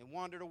and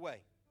wandered away.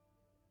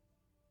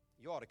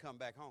 You ought to come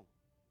back home.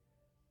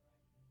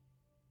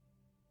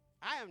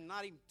 I am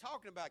not even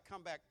talking about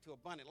come back to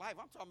abundant life.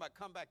 I'm talking about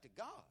come back to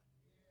God.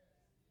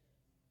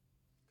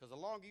 Because the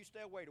longer you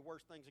stay away, the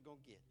worse things are going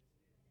to get.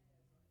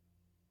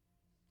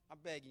 I'm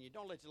begging you,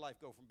 don't let your life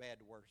go from bad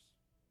to worse.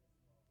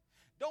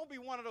 Don't be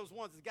one of those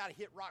ones that's got to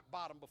hit rock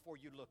bottom before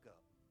you look up.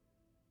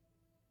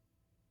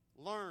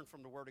 Learn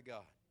from the Word of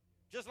God.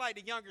 Just like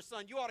the younger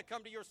son, you ought to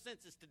come to your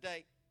senses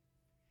today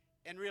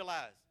and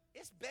realize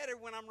it's better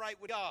when I'm right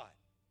with God.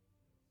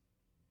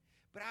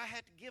 But I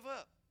had to give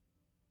up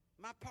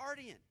my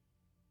partying.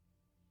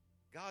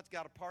 God's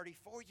got a party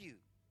for you.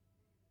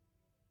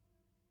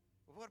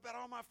 But what about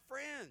all my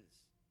friends?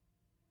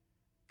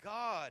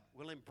 God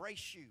will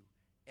embrace you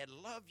and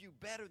love you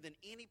better than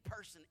any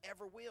person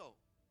ever will.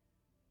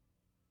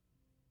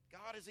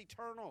 God is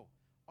eternal.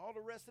 All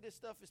the rest of this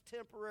stuff is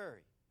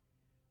temporary.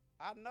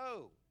 I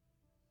know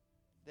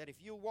that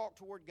if you walk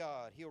toward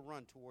God, he'll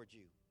run toward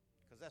you,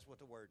 because that's what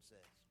the Word says.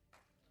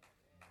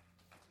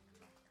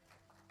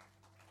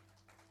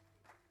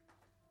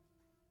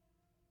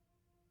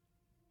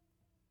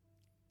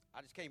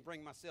 I just can't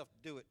bring myself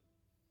to do it.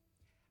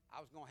 I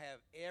was going to have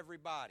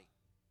everybody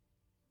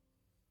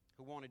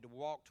who wanted to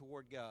walk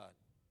toward God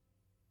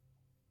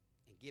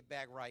and get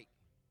back right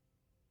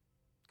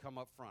come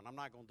up front. I'm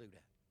not going to do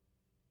that.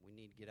 We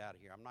need to get out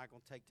of here. I'm not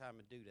going to take time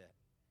to do that,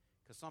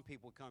 because some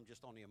people come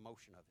just on the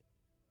emotion of it.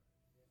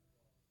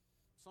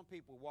 Some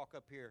people walk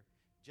up here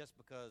just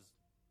because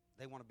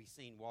they want to be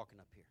seen walking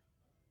up here.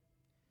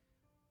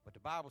 But the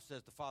Bible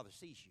says the Father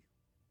sees you.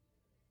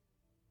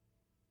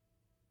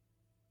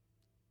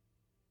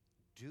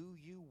 Do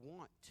you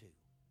want to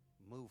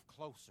move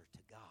closer to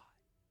God?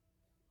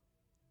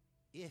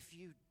 If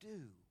you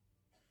do,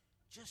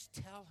 just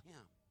tell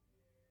him.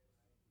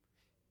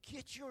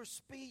 get your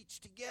speech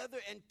together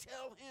and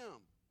tell him.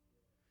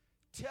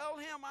 Tell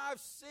him, I've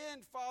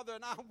sinned, Father,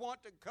 and I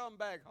want to come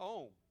back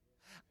home.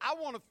 I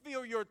want to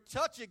feel your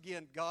touch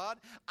again, God.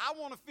 I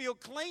want to feel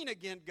clean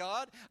again,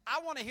 God. I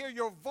want to hear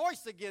your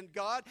voice again,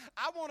 God.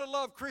 I want to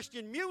love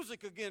Christian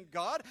music again,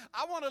 God.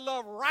 I want to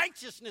love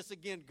righteousness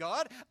again,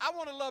 God. I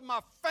want to love my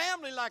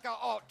family like I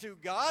ought to,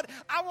 God.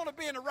 I want to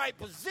be in the right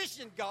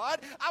position, God.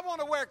 I want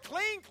to wear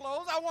clean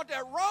clothes. I want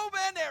that robe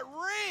and that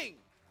ring.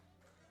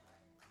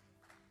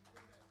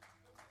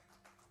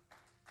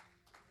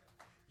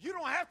 You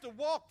don't have to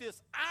walk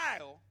this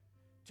aisle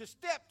to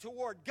step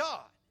toward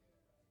God.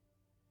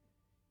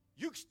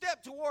 You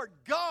step toward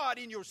God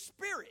in your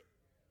spirit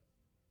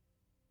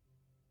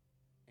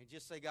and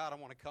just say, God, I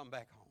want to come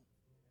back home.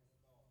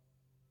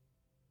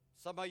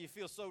 Some of you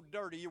feel so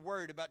dirty, you're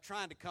worried about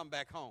trying to come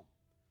back home.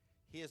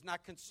 He is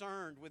not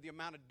concerned with the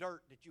amount of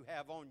dirt that you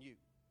have on you.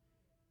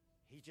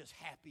 He's just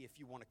happy if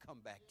you want to come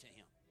back to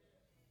him.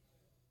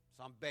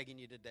 So I'm begging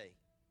you today,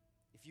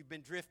 if you've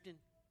been drifting,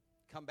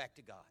 come back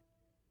to God.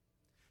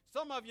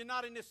 Some of you are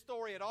not in this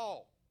story at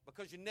all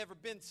because you've never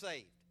been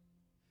saved.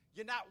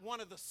 You're not one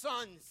of the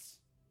sons.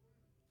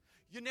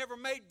 You never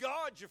made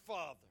God your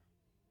father.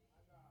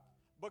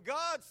 But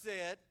God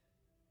said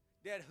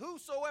that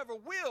whosoever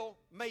will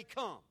may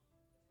come.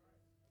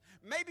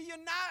 Maybe you're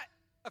not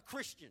a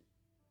Christian.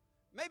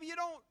 Maybe you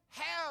don't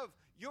have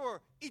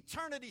your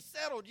eternity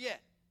settled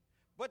yet.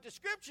 But the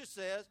scripture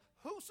says,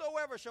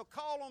 whosoever shall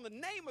call on the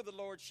name of the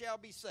Lord shall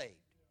be saved.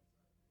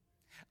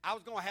 I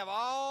was going to have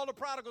all the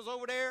prodigals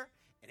over there,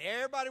 and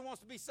everybody wants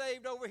to be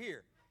saved over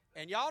here.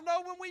 And y'all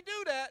know when we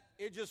do that,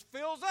 it just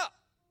fills up.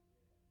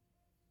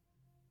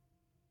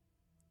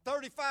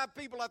 35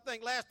 people, I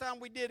think, last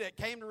time we did it,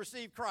 came to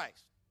receive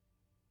Christ.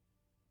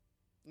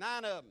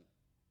 9 of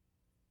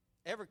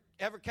them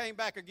ever came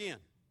back again.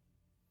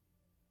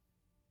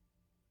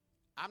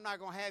 I'm not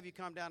going to have you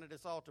come down to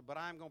this altar, but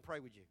I'm going to pray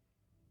with you.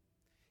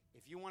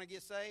 If you want to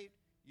get saved,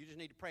 you just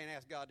need to pray and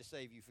ask God to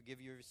save you,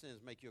 forgive you of your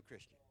sins, make you a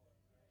Christian.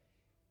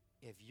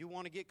 If you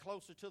want to get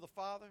closer to the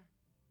Father,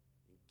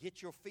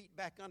 get your feet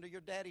back under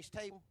your daddy's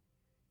table,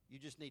 you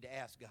just need to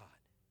ask God,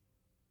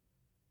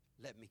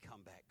 let me come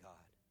back, God.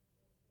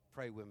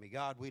 Pray with me.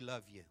 God, we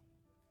love you.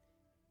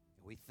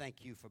 And we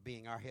thank you for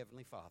being our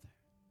Heavenly Father.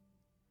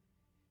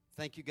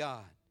 Thank you,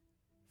 God,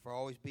 for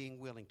always being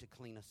willing to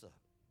clean us up.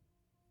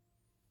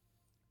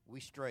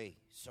 We stray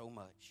so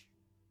much.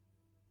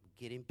 We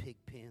get in pig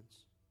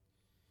pens.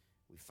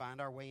 We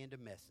find our way into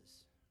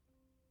messes.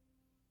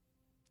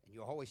 And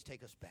you always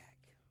take us back.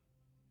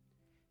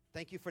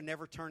 Thank you for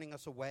never turning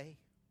us away.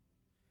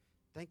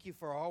 Thank you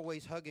for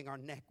always hugging our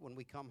neck when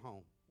we come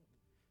home.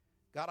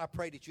 God, I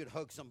pray that you'd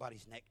hug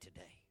somebody's neck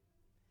today.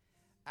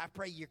 I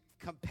pray your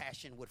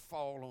compassion would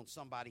fall on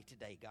somebody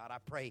today, God. I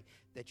pray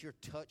that your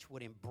touch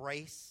would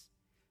embrace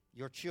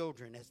your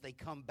children as they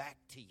come back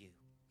to you.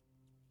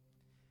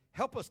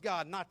 Help us,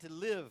 God, not to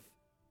live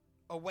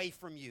away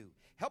from you.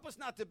 Help us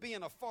not to be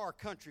in a far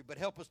country, but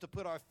help us to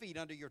put our feet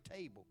under your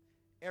table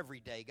every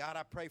day. God,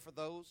 I pray for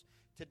those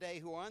today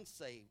who are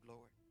unsaved,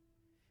 Lord.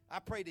 I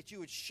pray that you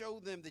would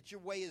show them that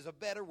your way is a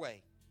better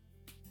way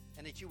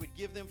and that you would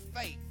give them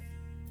faith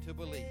to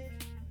believe.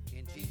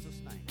 In Jesus'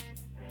 name,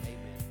 amen.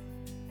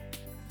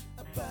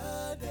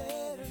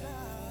 Abundant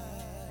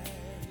life.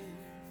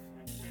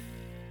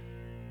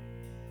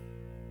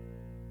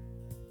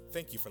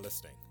 Thank you for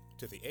listening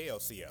to the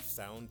ALCF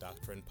Sound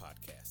Doctrine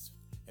Podcast,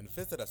 and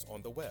visit us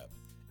on the web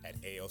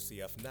at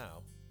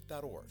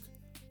alcfnow.org.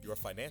 Your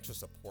financial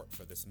support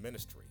for this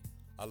ministry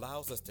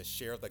allows us to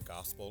share the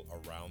gospel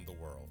around the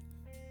world.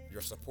 Your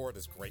support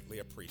is greatly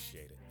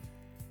appreciated.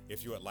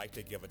 If you would like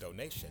to give a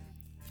donation,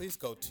 please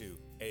go to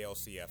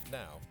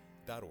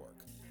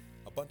alcfnow.org.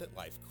 Abundant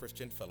Life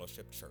Christian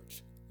Fellowship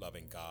Church,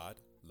 loving God,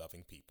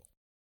 loving people.